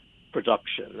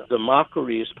production. The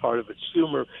mockery is part of its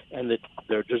humor, and that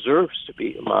there deserves to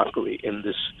be a mockery in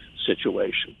this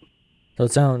situation. So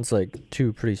it sounds like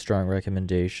two pretty strong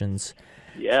recommendations.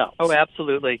 Yeah. Oh,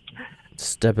 absolutely.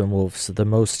 Steppenwolf's The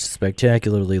Most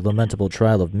Spectacularly Lamentable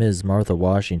Trial of Ms. Martha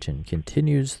Washington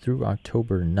continues through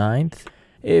October 9th.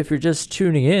 If you're just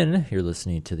tuning in, you're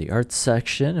listening to the arts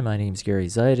section, and my name's Gary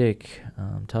Zidek.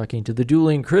 I'm talking to the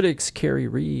Dueling Critics, Kerry,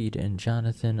 Reid, and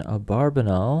Jonathan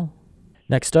Abarbanel.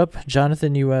 Next up,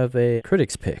 Jonathan, you have a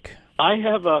critics pick. I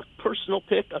have a personal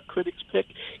pick, a critic's pick.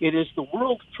 It is the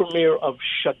world premiere of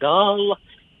Chagall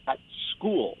at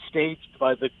School, staged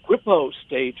by the Grippo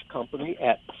Stage Company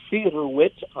at Theatre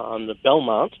Wit on the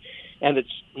Belmont, and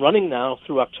it's running now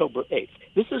through October 8th.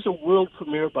 This is a world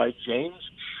premiere by James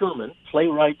Sherman,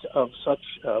 playwright of such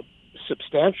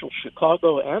substantial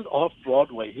Chicago and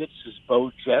off-Broadway hits as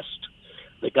Beau Jest,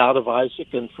 The God of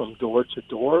Isaac, and From Door to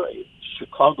Door, a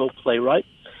Chicago playwright.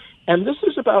 And this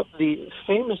is about the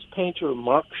famous painter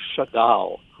Marc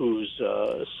Chagall, whose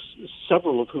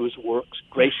several of whose works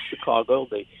grace Chicago,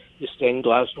 the stained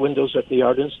glass windows at the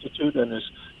Art Institute and his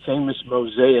famous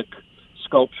mosaic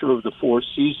sculpture of the Four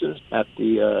Seasons at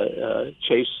the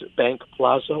Chase Bank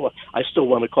Plaza. I still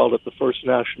want to call it the First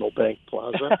National Bank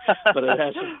Plaza, but it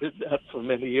hasn't been that for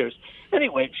many years.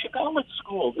 Anyway, Chagall at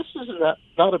School, this is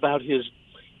not about his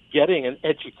getting an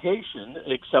education,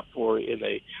 except for in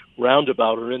a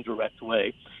roundabout or indirect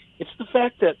way. It's the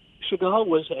fact that Chagall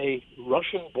was a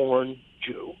Russian-born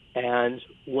Jew, and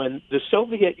when the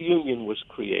Soviet Union was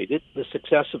created, the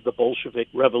success of the Bolshevik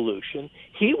Revolution,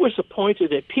 he was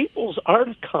appointed a People's Art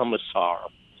Commissar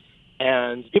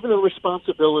and given the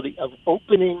responsibility of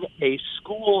opening a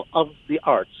school of the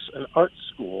arts, an art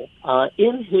school,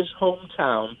 in his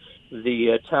hometown,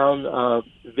 the town of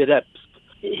Vitebsk.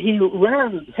 He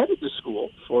headed the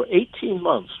school for 18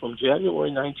 months, from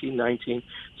January 1919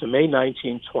 to May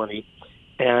 1920,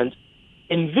 and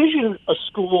envisioned a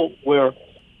school where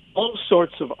all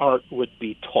sorts of art would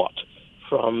be taught,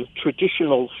 from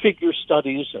traditional figure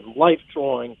studies and life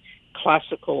drawing,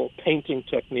 classical painting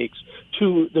techniques,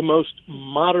 to the most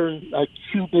modern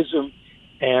cubism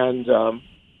and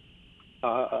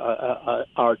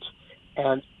art.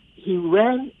 And he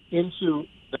ran into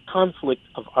the conflict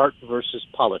of art versus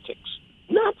politics,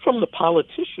 not from the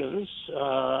politicians,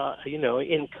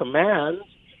 in command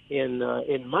in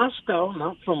Moscow,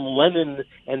 not from Lenin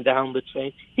and down the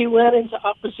chain. He ran into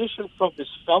opposition from his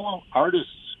fellow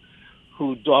artists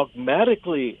who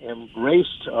dogmatically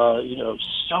embraced,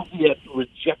 Soviet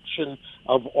rejection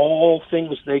of all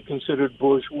things they considered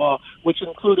bourgeois, which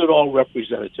included all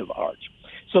representative art.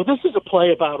 So this is a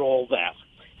play about all that.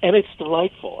 And it's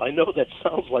delightful. I know that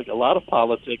sounds like a lot of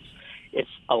politics. It's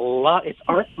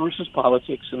art versus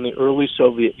politics in the early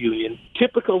Soviet Union.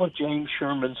 Typical of James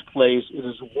Sherman's plays, it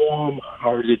is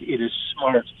warm-hearted, it is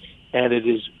smart, and it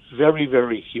is very,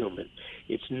 very human.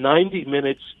 It's 90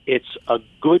 minutes. It's a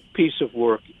good piece of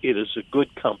work. It is a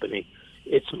good company.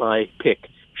 It's my pick.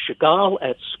 Chagall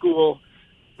at School,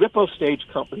 Grippo Stage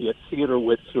Company at Theatre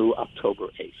Wit through October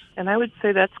 8th. And I would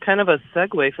say that's kind of a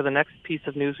segue for the next piece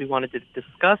of news we wanted to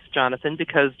discuss, Jonathan,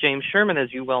 because James Sherman,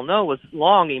 as you well know, was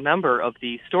long a member of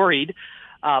the storied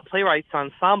Playwrights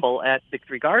Ensemble at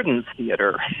Victory Gardens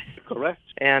Theatre. Correct.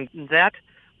 And that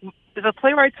is a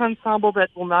Playwrights Ensemble that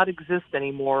will not exist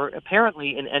anymore,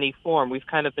 apparently, in any form. We've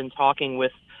kind of been talking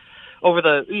over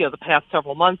the past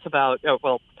several months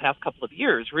past couple of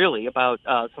years, really, about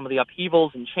some of the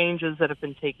upheavals and changes that have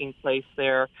been taking place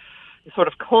there. It sort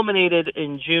of culminated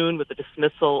in June with the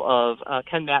dismissal of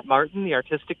Ken Matt Martin, the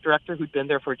artistic director, who'd been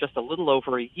there for just a little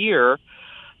over a year.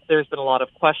 There's been a lot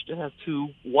of question as to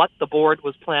what the board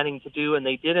was planning to do, and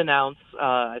they did announce,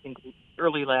 I think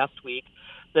early last week,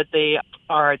 that they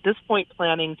are at this point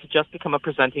planning to just become a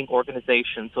presenting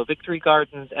organization. So Victory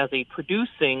Gardens as a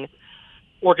producing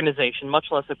organization, much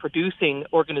less a producing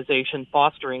organization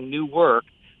fostering new work,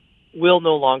 will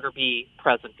no longer be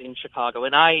present in Chicago.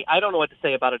 And I don't know what to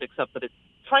say about it except that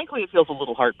frankly, it feels a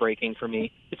little heartbreaking for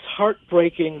me. It's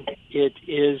heartbreaking. It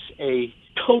is a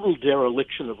total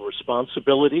dereliction of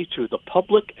responsibility to the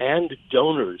public and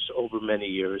donors over many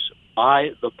years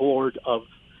by the board of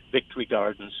Victory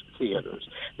Gardens Theaters.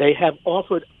 They have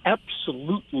offered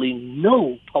absolutely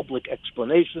no public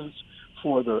explanations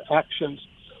for their actions.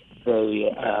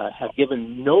 They have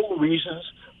given no reasons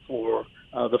for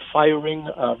the firing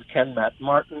of Ken Matt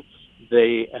Martin.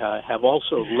 They have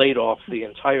also laid off the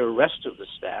entire rest of the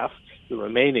staff, the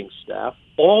remaining staff.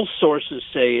 All sources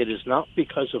say it is not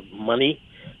because of money,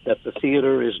 that the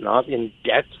theater is not in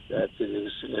debt, that it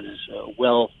is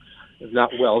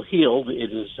not well heeled.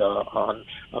 It is on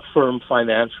a firm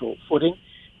financial footing.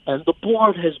 And the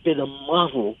board has been a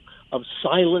model of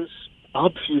silence,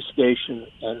 obfuscation,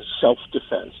 and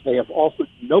self-defense. They have offered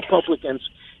no public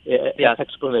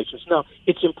explanations. Now,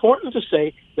 it's important to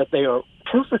say that they are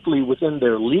perfectly within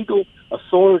their legal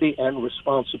authority and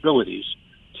responsibilities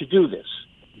to do this.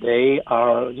 They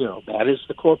are, that is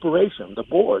the corporation, the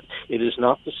board. It is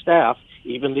not the staff,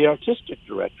 even the artistic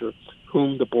director,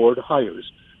 whom the board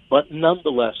hires. But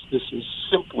nonetheless, this is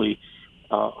simply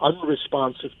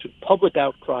unresponsive to public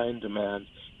outcry and demand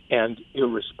and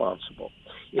irresponsible.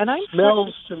 It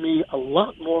smells to me a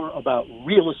lot more about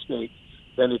real estate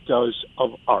than it does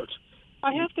of art.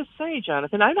 I have to say,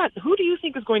 Jonathan, who do you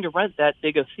think is going to rent that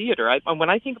big a theater? When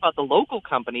I think about the local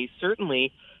companies,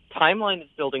 certainly Timeline is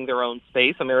building their own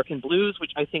space. American Blues,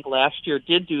 which I think last year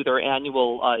did do their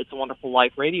annual It's a Wonderful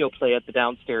Life radio play at the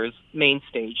downstairs main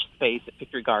stage space at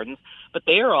Victory Gardens, but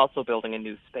they are also building a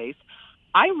new space.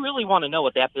 I really want to know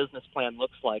what that business plan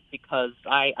looks like because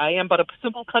I am but a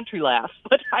simple country lass,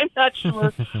 but I'm not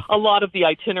sure a lot of the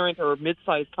itinerant or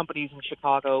mid-sized companies in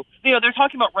Chicago, they're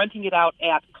talking about renting it out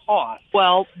at cost.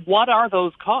 Well, what are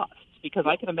those costs? Because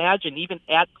I can imagine even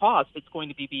at cost, it's going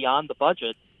to be beyond the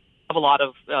budget of a lot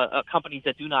of companies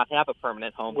that do not have a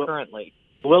permanent home currently.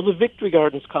 Well, the Victory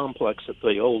Gardens complex at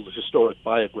the old historic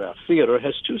Biograph Theater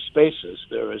has two spaces.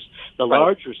 There is the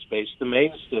larger space. The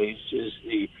main stage is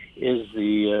the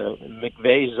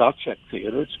McVeigh-Zacek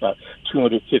Theater. It's about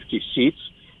 250 seats.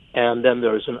 And then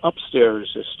there's an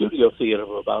upstairs studio theater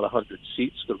of about 100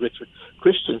 seats, the Richard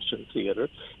Christensen Theater.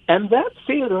 And that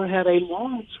theater had a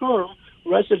long-term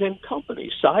resident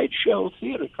company, Sideshow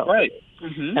Theater Company. Right.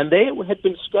 Mm-hmm. And they had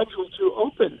been scheduled to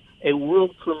open a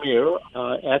world premiere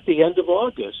at the end of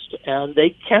August, and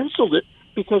they canceled it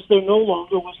because there no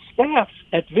longer was staff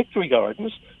at Victory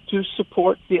Gardens to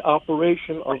support the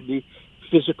operation of the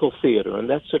physical theater, and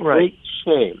that's a great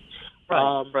shame.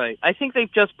 Right. I think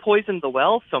they've just poisoned the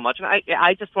well so much, and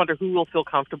I just wonder who will feel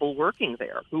comfortable working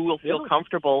there, who will feel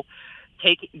comfortable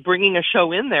bringing a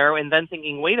show in there and then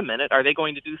thinking, wait a minute, are they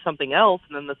going to do something else?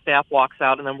 And then the staff walks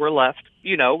out and then we're left,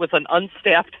 with an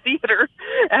unstaffed theater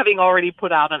having already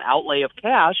put out an outlay of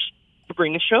cash to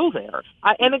bring a show there.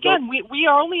 And again, we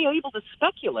are only able to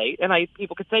speculate, and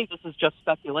people could say this is just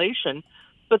speculation,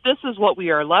 but this is what we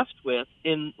are left with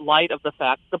in light of the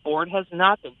fact the board has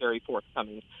not been very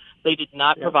forthcoming. They did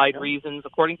not provide reasons,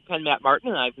 according to Ken Matt Martin,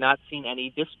 and I've not seen any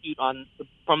dispute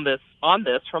from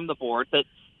the board that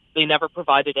they never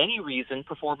provided any reason,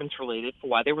 performance-related, for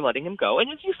why they were letting him go.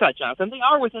 And as you said, Jonathan, they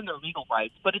are within their legal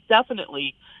rights, but it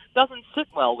definitely doesn't sit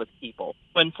well with people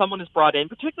when someone is brought in,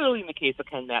 particularly in the case of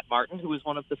Ken Matt Martin, who is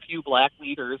one of the few black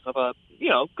leaders of a,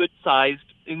 good-sized,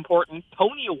 important,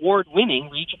 Tony Award-winning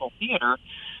regional theater,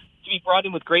 to be brought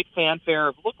in with great fanfare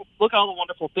of, look at all the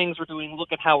wonderful things we're doing,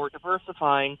 look at how we're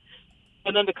diversifying,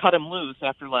 and then to cut him loose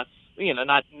after not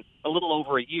a little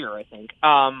over a year, I think.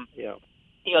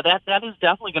 That is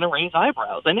definitely going to raise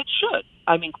eyebrows, and it should.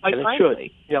 I mean, quite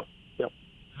frankly. Yep.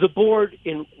 The board,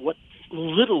 in what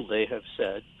little they have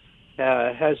said,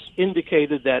 has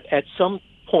indicated that at some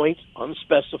point,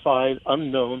 unspecified,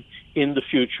 unknown, in the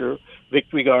future,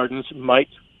 Victory Gardens might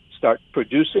start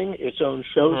producing its own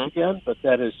shows again, but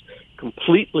that is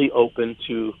completely open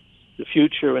to the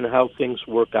future and how things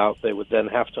work out. They would then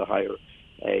have to hire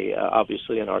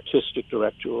obviously an artistic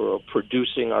director or a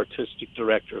producing artistic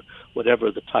director,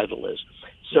 whatever the title is.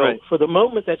 So for the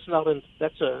moment, that's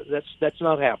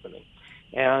not happening.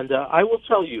 And I will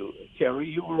tell you, Kerry,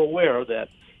 you were aware that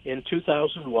in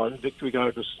 2001, Victory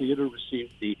Gardens Theater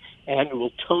received the annual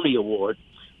Tony Award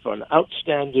for an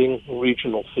outstanding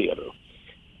regional theater.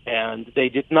 And they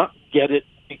did not get it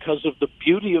because of the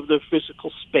beauty of their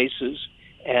physical spaces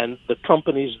and the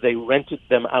companies they rented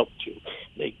them out to.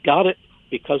 They got it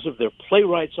because of their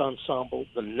playwrights ensemble,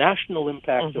 the national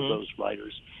impact of those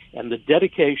writers, and the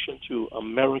dedication to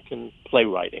American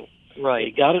playwriting. Right.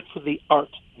 They got it for the art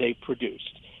they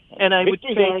produced. And I would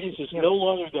Victory say, Gardens is no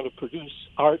longer going to produce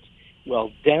art.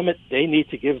 Well, damn it, they need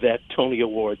to give that Tony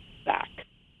Award back.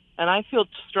 and I feel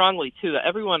strongly, too, that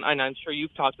everyone, and I'm sure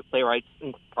you've talked to playwrights,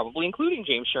 probably including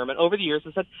James Sherman, over the years,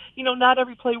 and said, not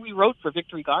every play we wrote for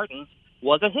Victory Gardens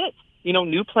was a hit.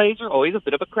 New plays are always a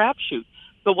bit of a crapshoot.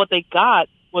 But what they got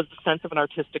was the sense of an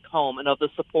artistic home and of the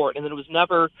support. And then it was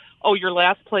never, oh, your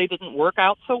last play didn't work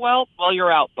out so well? Well,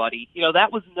 you're out, buddy.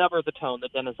 That was never the tone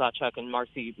that Dennis Zacek and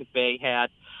Marcy McVeigh had.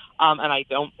 And I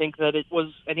don't think that it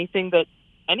was anything that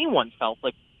anyone felt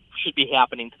like should be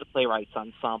happening to the Playwrights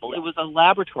Ensemble. It was a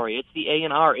laboratory. It's the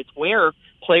A&R. It's where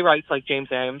playwrights like James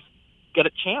Adams get a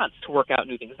chance to work out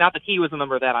new things. Not that he was a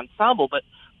member of that ensemble, but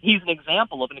he's an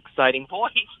example of an exciting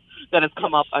voice that has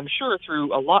come up, I'm sure,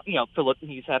 through a lot, Philip,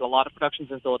 he's had a lot of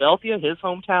productions in Philadelphia, his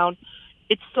hometown.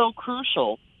 It's so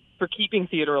crucial for keeping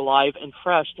theater alive and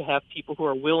fresh to have people who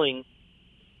are willing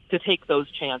to take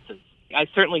those chances. I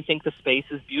certainly think the space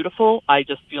is beautiful. I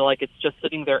just feel like it's just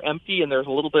sitting there empty, and there's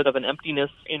a little bit of an emptiness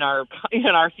in our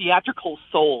theatrical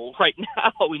soul right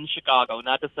now in Chicago.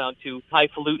 Not to sound too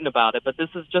highfalutin about it, but this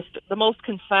is just the most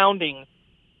confounding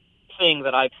thing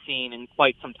that I've seen in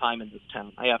quite some time in this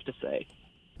town, I have to say.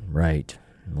 Right.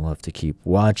 We'll have to keep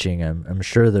watching. I'm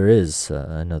sure there is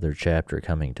another chapter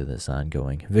coming to this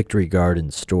ongoing Victory Garden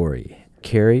story.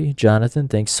 Kerry, Jonathan,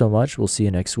 thanks so much. We'll see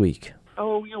you next week.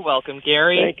 Oh, you're welcome,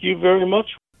 Gary. Thank you very much.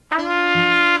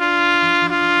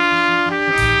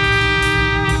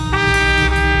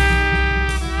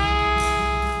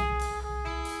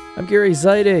 I'm Gary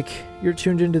Zidek. You're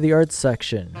tuned into the arts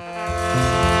section.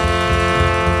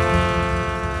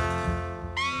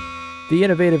 The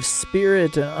innovative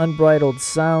spirit and unbridled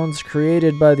sounds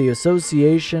created by the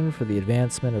Association for the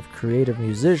Advancement of Creative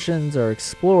Musicians are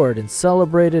explored and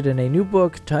celebrated in a new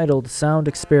book titled Sound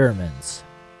Experiments.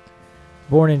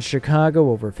 Born in Chicago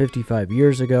over 55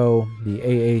 years ago, the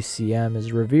AACM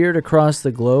is revered across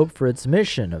the globe for its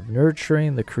mission of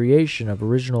nurturing the creation of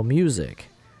original music.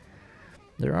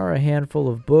 There are a handful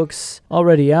of books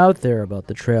already out there about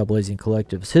the Trailblazing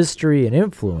Collective's history and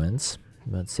influence,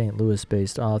 but St.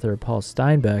 Louis-based author Paul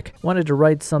Steinbeck wanted to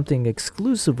write something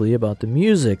exclusively about the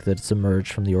music that's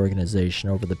emerged from the organization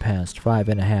over the past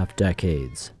 5.5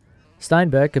 decades.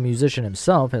 Steinbeck, a musician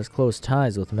himself, has close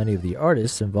ties with many of the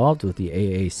artists involved with the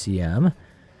AACM.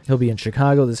 He'll be in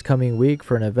Chicago this coming week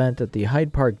for an event at the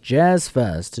Hyde Park Jazz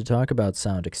Fest to talk about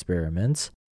sound experiments.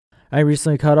 I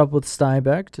recently caught up with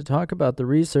Steinbeck to talk about the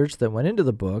research that went into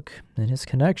the book and his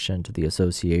connection to the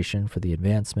Association for the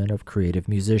Advancement of Creative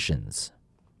Musicians.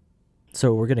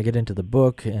 So we're going to get into the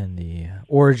book and the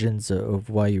origins of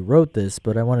why you wrote this,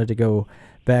 but I wanted to go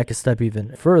back a step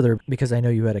even further because I know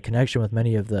you had a connection with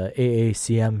many of the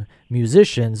AACM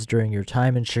musicians during your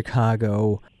time in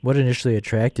Chicago. What initially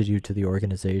attracted you to the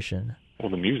organization? Well,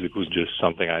 the music was just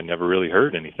something I never really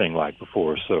heard anything like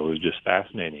before, so it was just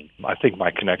fascinating. I think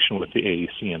my connection with the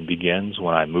AACM begins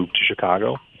when I moved to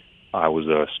Chicago. I was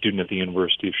a student at the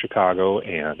University of Chicago,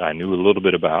 and I knew a little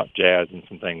bit about jazz and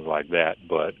some things like that,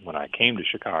 but when I came to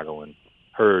Chicago and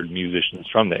heard musicians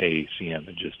from the AACM,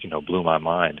 it just, blew my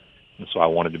mind, and so I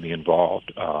wanted to be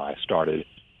involved. I started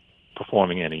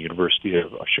performing in a University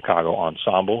of Chicago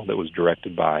ensemble that was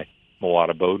directed by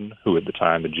Moata Bowden, who at the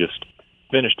time had just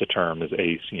finished a term as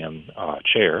AACM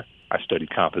chair. I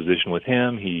studied composition with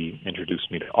him. He introduced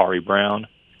me to Ari Brown,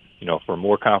 for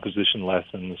more composition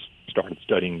lessons. Started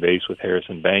studying bass with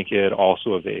Harrison Bankhead,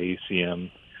 also of the AACM.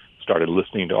 Started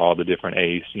listening to all the different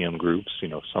AACM groups,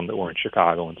 some that were in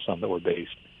Chicago and some that were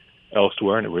based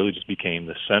elsewhere, and it really just became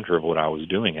the center of what I was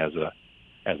doing as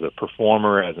a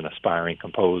performer, as an aspiring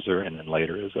composer, and then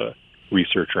later as a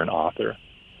researcher and author.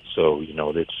 So,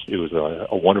 it was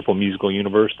a wonderful musical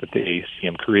universe that the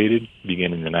AACM created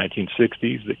beginning in the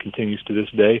 1960s that continues to this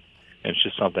day. And it's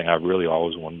just something I've really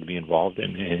always wanted to be involved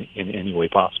in any way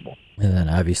possible. And then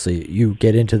obviously you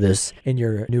get into this in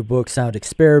your new book, Sound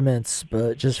Experiments,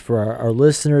 but just for our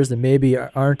listeners that maybe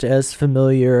aren't as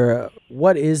familiar,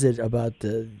 what is it about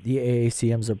the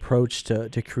AACM's approach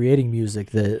to creating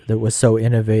music that was so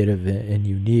innovative and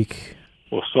unique?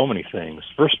 Well, so many things.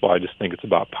 First of all, I just think it's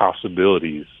about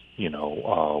possibilities.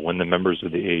 When the members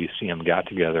of the AACM got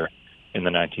together in the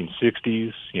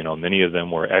 1960s, many of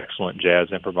them were excellent jazz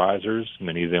improvisers.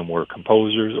 Many of them were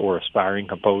composers or aspiring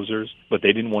composers, but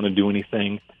they didn't want to do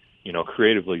anything,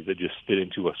 creatively that just fit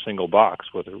into a single box,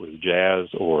 whether it was jazz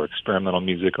or experimental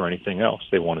music or anything else.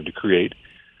 They wanted to create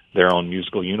their own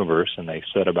musical universe, and they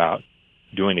set about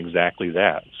doing exactly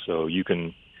that. So you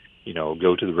can,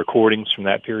 go to the recordings from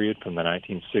that period, from the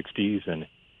 1960s, and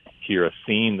hear a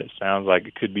theme that sounds like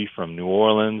it could be from New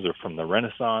Orleans or from the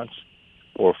Renaissance,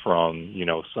 or from,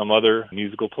 some other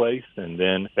musical place, and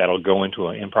then that'll go into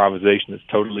an improvisation that's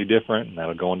totally different, and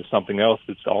that'll go into something else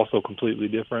that's also completely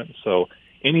different. So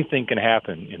anything can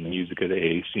happen in the music of the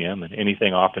AACM, and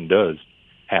anything often does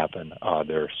happen.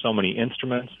 There are so many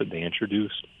instruments that they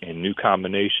introduced and new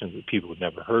combinations that people had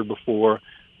never heard before,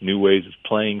 new ways of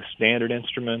playing standard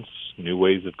instruments, new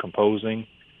ways of composing.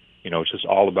 It's just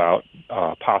all about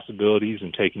possibilities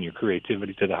and taking your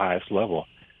creativity to the highest level.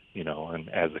 And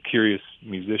as a curious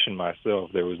musician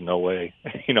myself, there was no way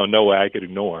I could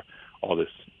ignore all this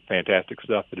fantastic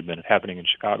stuff that had been happening in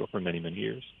Chicago for many, many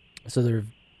years. So there have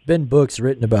been books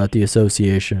written about the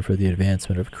Association for the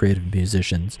Advancement of Creative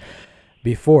Musicians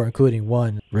before, including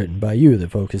one written by you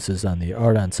that focuses on the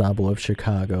art ensemble of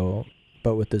Chicago.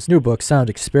 But with this new book, Sound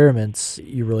Experiments,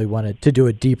 you really wanted to do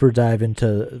a deeper dive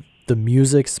into the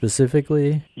music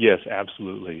specifically? Yes,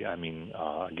 absolutely. I mean,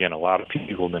 again, a lot of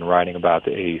people have been writing about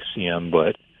the AACM,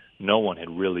 but no one had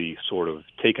really sort of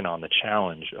taken on the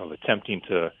challenge of attempting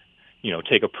to,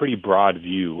 take a pretty broad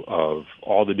view of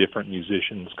all the different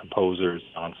musicians, composers,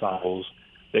 ensembles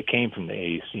that came from the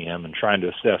AACM and trying to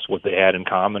assess what they had in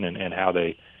common and how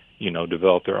they,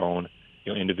 developed their own,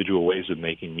 individual ways of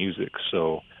making music.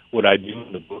 So what I do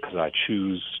in the book is I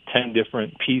choose 10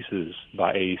 different pieces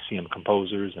by AACM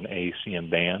composers and AACM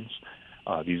bands.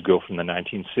 These go from the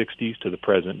 1960s to the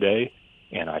present day,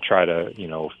 and I try to,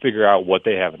 figure out what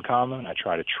they have in common. I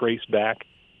try to trace back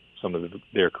some of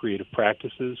their creative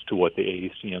practices to what the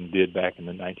AACM did back in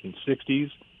the 1960s,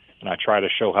 and I try to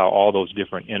show how all those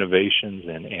different innovations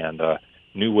and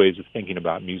new ways of thinking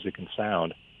about music and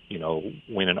sound,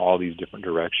 went in all these different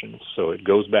directions. So it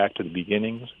goes back to the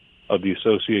beginnings of the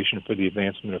Association for the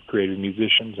Advancement of Creative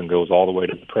Musicians and goes all the way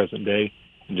to the present day,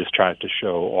 and just tries to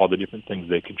show all the different things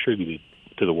they contributed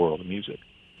to the world of music.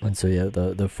 And so,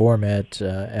 the format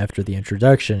after the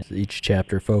introduction, each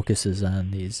chapter focuses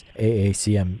on these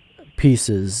AACM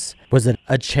pieces. Was it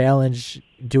a challenge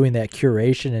doing that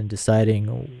curation and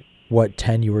deciding what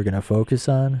 10 you were going to focus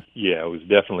on? Yeah, it was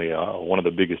definitely one of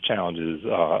the biggest challenges,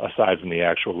 aside from the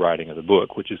actual writing of the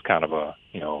book, which is kind of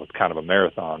a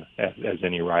marathon, as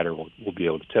any writer will be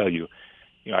able to tell you.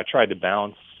 I tried to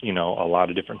balance, a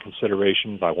lot of different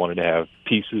considerations. I wanted to have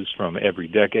pieces from every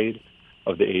decade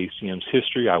of the AACM's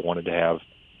history. I wanted to have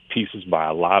pieces by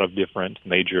a lot of different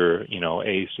major,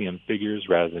 AACM figures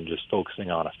rather than just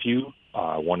focusing on a few.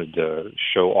 I wanted to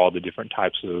show all the different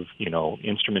types of,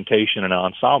 instrumentation and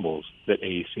ensembles that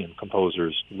AACM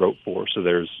composers wrote for. So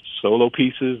there's solo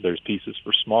pieces, there's pieces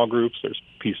for small groups, there's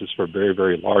pieces for very,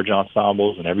 very large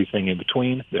ensembles and everything in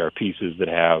between. There are pieces that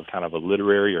have kind of a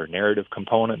literary or narrative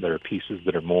component. There are pieces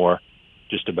that are more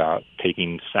just about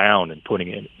taking sound and putting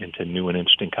it into new and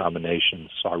interesting combinations.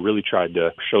 So I really tried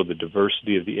to show the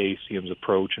diversity of the AACM's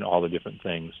approach and all the different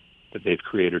things that they've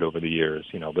created over the years,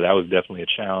 but that was definitely a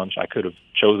challenge. I could have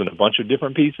chosen a bunch of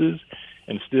different pieces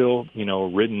and still,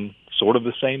 written sort of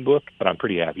the same book, but I'm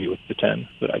pretty happy with the 10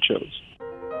 that I chose.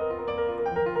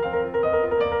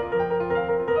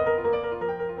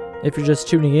 If you're just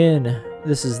tuning in,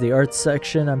 this is the arts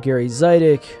section. I'm Gary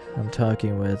Zidek. I'm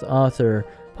talking with author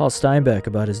Paul Steinbeck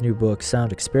about his new book,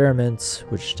 Sound Experiments,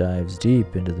 which dives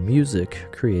deep into the music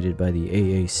created by the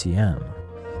AACM.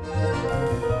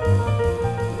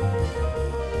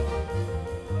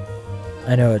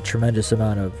 I know a tremendous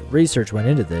amount of research went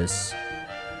into this,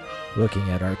 looking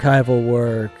at archival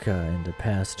work, into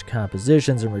past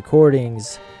compositions and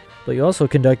recordings, but you also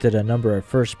conducted a number of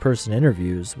first-person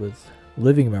interviews with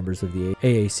living members of the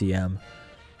AACM.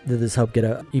 Did this help get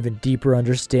an even deeper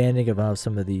understanding of how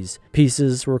some of these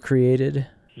pieces were created?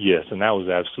 Yes, and that was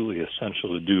absolutely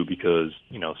essential to do because,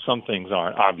 some things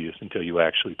aren't obvious until you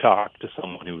actually talk to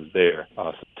someone who was there.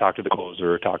 Talk to the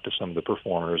composer, talk to some of the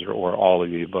performers, or all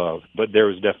of the above. But there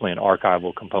was definitely an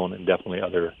archival component and definitely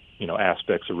other,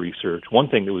 aspects of research. One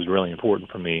thing that was really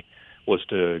important for me was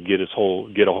to get a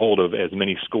hold of as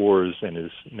many scores and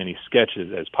as many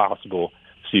sketches as possible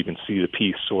so you can see the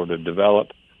piece sort of develop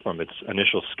from its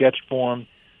initial sketch form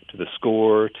to the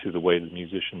score, to the way the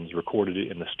musicians recorded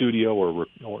it in the studio or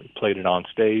played it on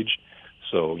stage.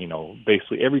 So,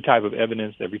 basically every type of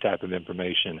evidence, every type of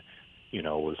information,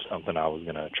 was something I was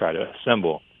going to try to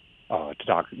assemble to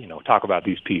talk about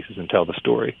these pieces and tell the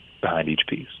story behind each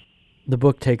piece. The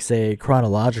book takes a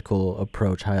chronological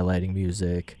approach, highlighting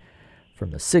music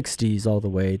from the 60s all the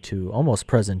way to almost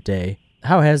present day.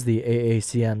 How has the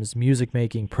AACM's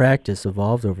music-making practice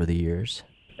evolved over the years?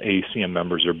 AACM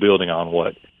members are building on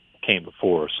what came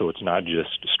before, so it's not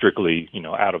just strictly,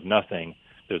 out of nothing.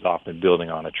 There's often building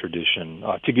on a tradition.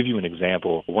 To give you an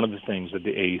example, one of the things that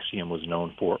the AACM was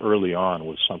known for early on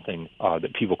was something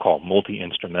that people call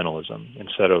multi-instrumentalism.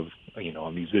 Instead of,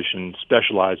 a musician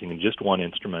specializing in just one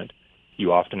instrument.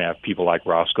 You often have people like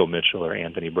Roscoe Mitchell or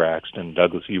Anthony Braxton,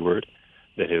 Douglas Ewart,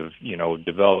 that have,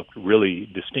 developed really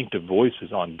distinctive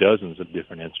voices on dozens of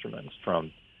different instruments,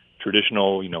 from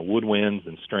traditional, woodwinds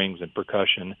and strings and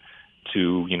percussion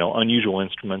to, unusual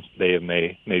instruments they have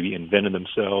maybe invented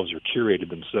themselves or curated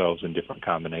themselves in different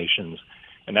combinations.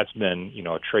 And that's been,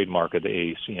 a trademark of the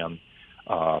AACM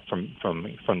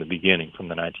from the beginning, from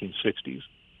the 1960s.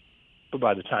 But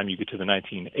by the time you get to the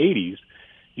 1980s,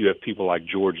 you have people like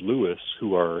George Lewis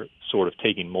who are sort of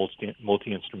taking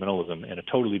multi-instrumentalism in a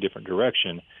totally different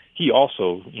direction. He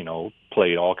also,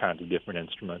 played all kinds of different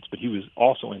instruments, but he was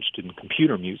also interested in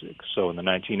computer music. So in the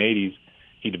 1980s,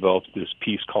 he developed this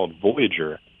piece called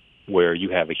Voyager, where you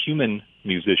have a human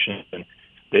musician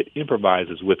that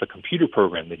improvises with a computer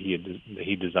program that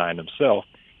he designed himself.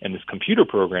 And this computer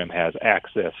program has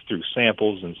access through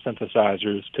samples and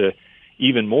synthesizers to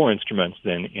even more instruments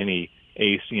than any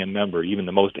AACM member, even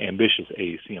the most ambitious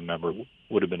AACM member,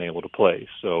 would have been able to play.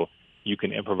 So you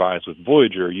can improvise with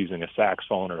Voyager using a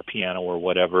saxophone or a piano or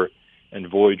whatever, and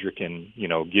Voyager can,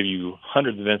 give you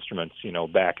hundreds of instruments,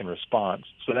 back in response.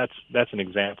 So that's an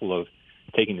example of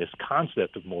taking this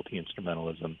concept of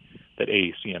multi-instrumentalism that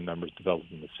AACM members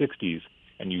developed in the 60s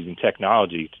and using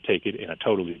technology to take it in a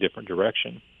totally different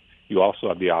direction. You also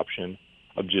have the option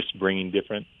of just bringing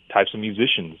different types of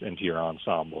musicians into your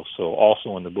ensemble. So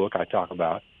also in the book, I talk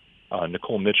about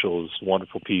Nicole Mitchell's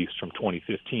wonderful piece from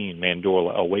 2015,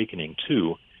 Mandorla Awakening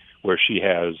 2, where she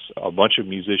has a bunch of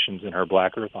musicians in her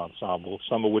Black Earth ensemble,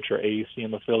 some of which are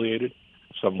AACM affiliated,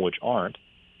 some of which aren't.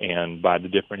 And by the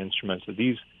different instruments that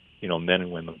these, men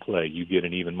and women play, you get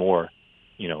an even more,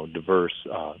 diverse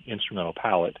instrumental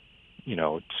palette,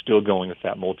 still going with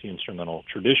that multi-instrumental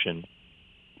tradition,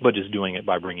 but just doing it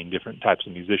by bringing different types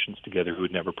of musicians together who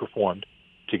had never performed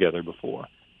together before.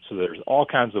 So there's all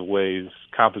kinds of ways,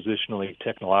 compositionally,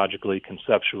 technologically,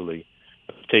 conceptually,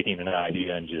 of taking an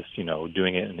idea and just,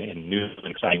 doing it in new and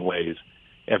exciting ways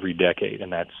every decade.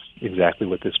 And that's exactly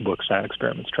what this book, Sound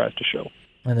Experiments, tries to show.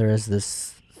 And there is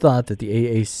this thought that the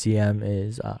AACM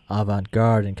is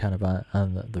avant-garde and kind of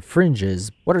on the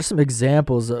fringes. What are some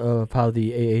examples of how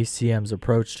the AACM's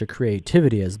approach to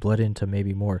creativity has bled into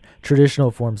maybe more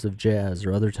traditional forms of jazz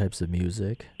or other types of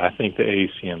music? I think the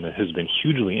AACM has been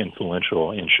hugely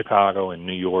influential in Chicago and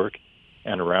New York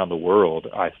and around the world.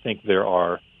 I think there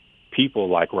are people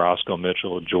like Roscoe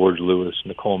Mitchell, George Lewis,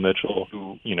 Nicole Mitchell,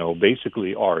 who,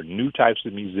 basically are new types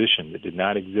of musicians that did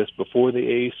not exist before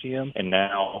the AACM, and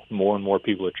now more and more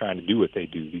people are trying to do what they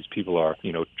do. These people are,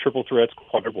 triple threats,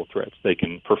 quadruple threats. They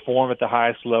can perform at the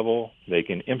highest level, they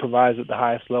can improvise at the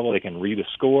highest level, they can read a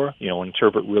score,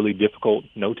 interpret really difficult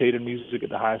notated music at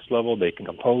the highest level, they can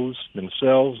compose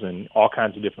themselves in all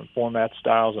kinds of different formats,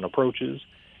 styles, and approaches.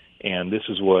 And this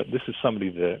is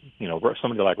somebody that,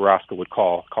 somebody like Roscoe would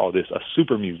call this a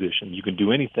super musician. You can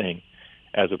do anything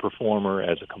as a performer,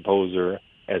 as a composer,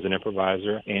 as an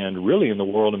improviser. And really in the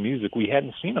world of music, we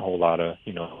hadn't seen a whole lot of,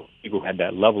 people who had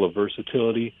that level of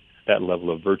versatility, that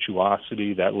level of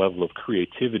virtuosity, that level of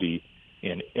creativity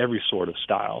in every sort of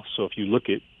style. So if you look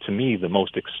at, to me, the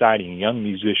most exciting young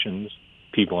musicians,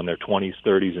 people in their 20s,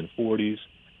 30s, and 40s,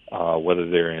 whether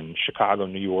they're in Chicago,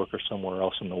 New York, or somewhere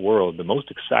else in the world, the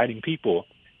most exciting people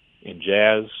in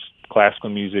jazz, classical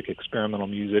music, experimental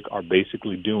music are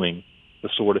basically doing the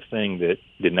sort of thing that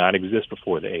did not exist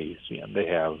before the AACM. They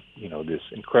have, this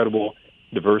incredible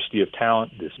diversity of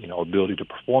talent, this, ability to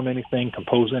perform anything,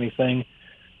 compose anything,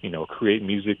 create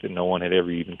music that no one had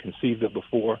ever even conceived of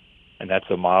before. And that's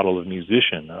a model of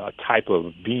musician, a type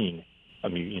of being, a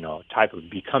type of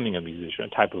becoming a musician, a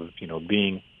type of,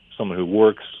 being someone who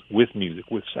works with music,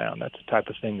 with sound. That's the type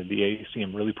of thing that the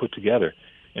AACM really put together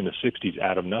in the 60s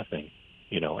out of nothing,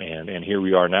 and here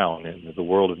we are now, and the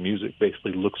world of music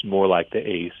basically looks more like the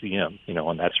AACM,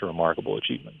 and that's a remarkable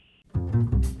achievement.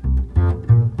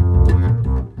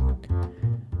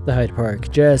 The Hyde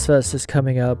Park Jazz Fest is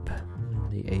coming up.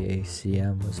 The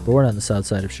AACM was born on the south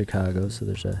side of Chicago, so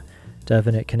there's a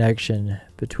definite connection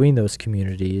between those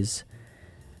communities.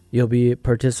 You'll be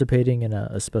participating in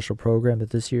a special program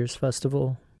at this year's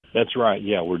festival? That's right,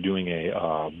 yeah. We're doing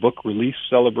a book release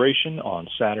celebration on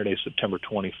Saturday, September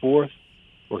 24th.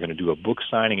 We're going to do a book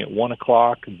signing at 1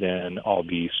 o'clock. Then I'll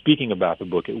be speaking about the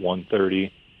book at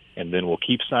 1:30, and then we'll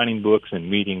keep signing books and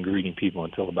greeting people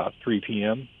until about 3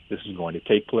 p.m. This is going to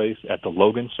take place at the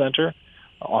Logan Center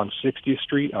on 60th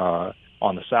Street on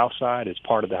the south side as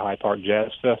part of the Hyde Park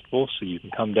Jazz Festival, so you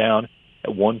can come down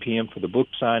at 1 p.m. for the book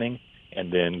signing,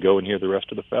 and then go and hear the rest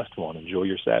of the festival and enjoy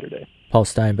your Saturday. Paul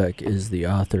Steinbeck is the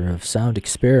author of Sound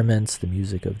Experiments, the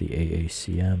music of the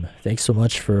AACM. Thanks so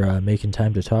much for making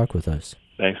time to talk with us.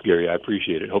 Thanks, Gary. I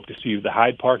appreciate it. Hope to see you at the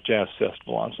Hyde Park Jazz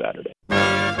Festival on Saturday.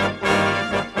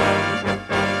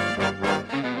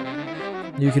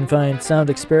 You can find Sound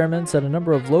Experiments at a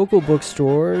number of local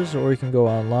bookstores, or you can go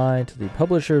online to the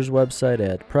publisher's website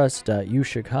at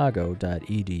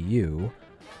press.uchicago.edu.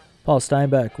 Paul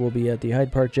Steinbeck will be at the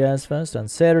Hyde Park Jazz Fest on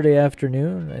Saturday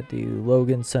afternoon at the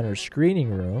Logan Center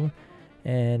Screening Room,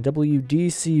 and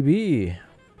WDCB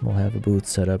will have a booth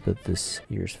set up at this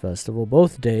year's festival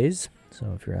both days.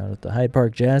 So if you're out at the Hyde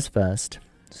Park Jazz Fest,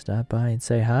 stop by and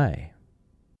say hi.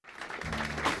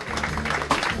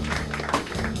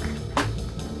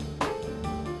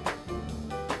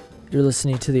 You're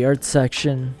listening to the Arts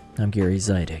Section. I'm Gary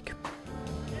Zidek.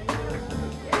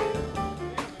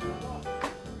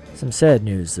 Some sad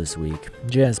news this week.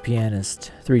 Jazz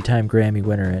pianist, 3-time Grammy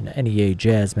winner, and NEA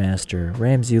jazz master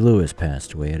Ramsey Lewis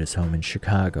passed away at his home in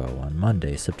Chicago on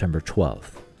Monday, September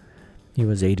 12th. He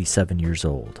was 87 years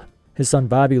old. His son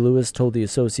Bobby Lewis told the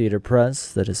Associated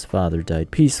Press that his father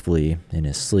died peacefully in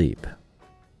his sleep.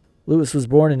 Lewis was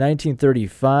born in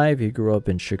 1935. He grew up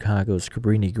in Chicago's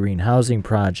Cabrini Green housing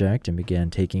project and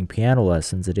began taking piano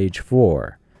lessons at age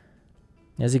 4.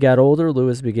 As he got older,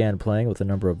 Lewis began playing with a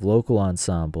number of local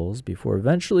ensembles before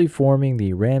eventually forming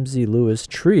the Ramsey Lewis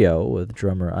Trio with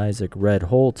drummer Isaac Red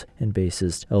Holt and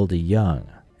bassist L.D. Young.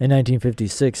 In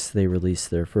 1956, they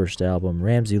released their first album,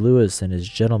 Ramsey Lewis and His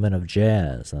Gentlemen of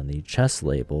Jazz, on the Chess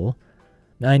label.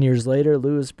 9 years later,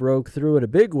 Lewis broke through in a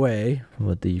big way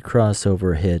with the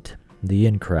crossover hit, The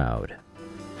In Crowd.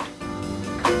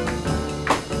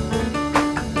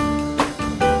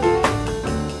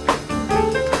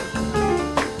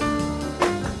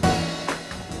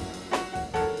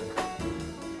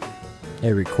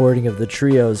 A recording of the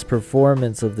trio's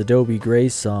performance of the Dobie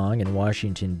Grace song in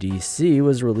Washington, D.C.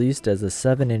 was released as a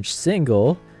 7-inch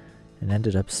single and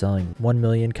ended up selling 1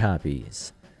 million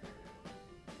copies.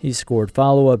 He scored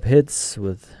follow-up hits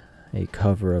with a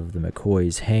cover of the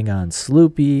McCoys' Hang On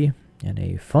Sloopy and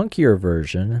a funkier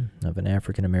version of an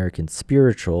African-American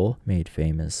spiritual made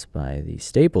famous by the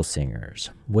Staple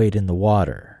Singers, Wade in the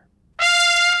Water.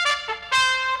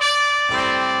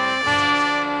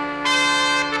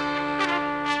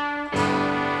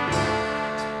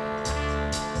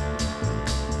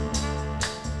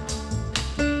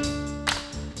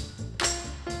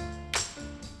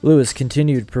 Lewis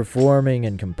continued performing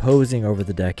and composing over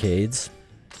the decades.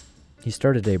 He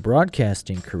started a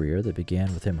broadcasting career that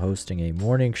began with him hosting a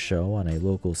morning show on a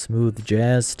local smooth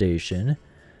jazz station.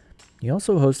 He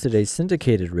also hosted a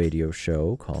syndicated radio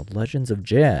show called Legends of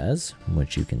Jazz,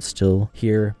 which you can still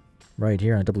hear right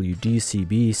here on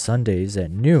WDCB Sundays at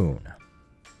noon.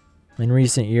 In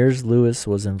recent years, Lewis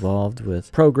was involved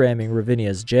with programming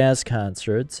Ravinia's jazz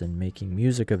concerts and making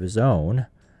music of his own.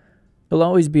 He'll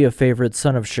always be a favorite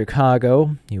son of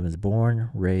Chicago. He was born,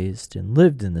 raised, and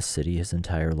lived in the city his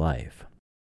entire life.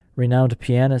 Renowned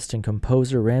pianist and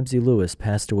composer Ramsey Lewis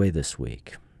passed away this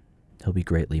week. He'll be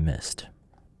greatly missed.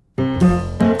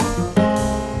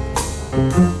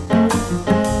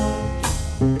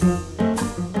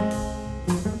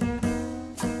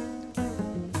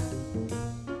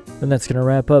 And that's going to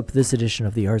wrap up this edition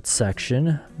of the Arts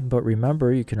Section. But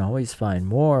remember, you can always find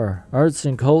more arts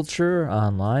and culture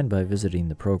online by visiting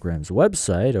the program's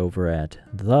website over at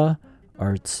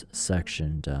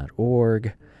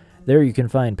theartssection.org. There you can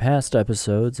find past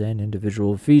episodes and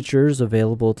individual features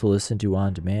available to listen to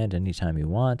on demand anytime you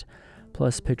want,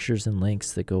 plus pictures and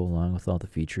links that go along with all the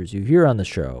features you hear on the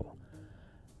show.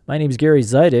 My name's Gary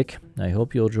Zidek. I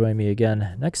hope you'll join me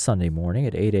again next Sunday morning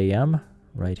at 8 a.m.,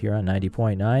 right here on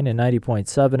 90.9 and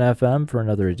 90.7 FM for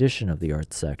another edition of the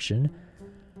Arts Section.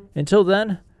 Until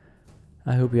then,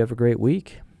 I hope you have a great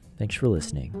week. Thanks for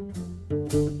listening.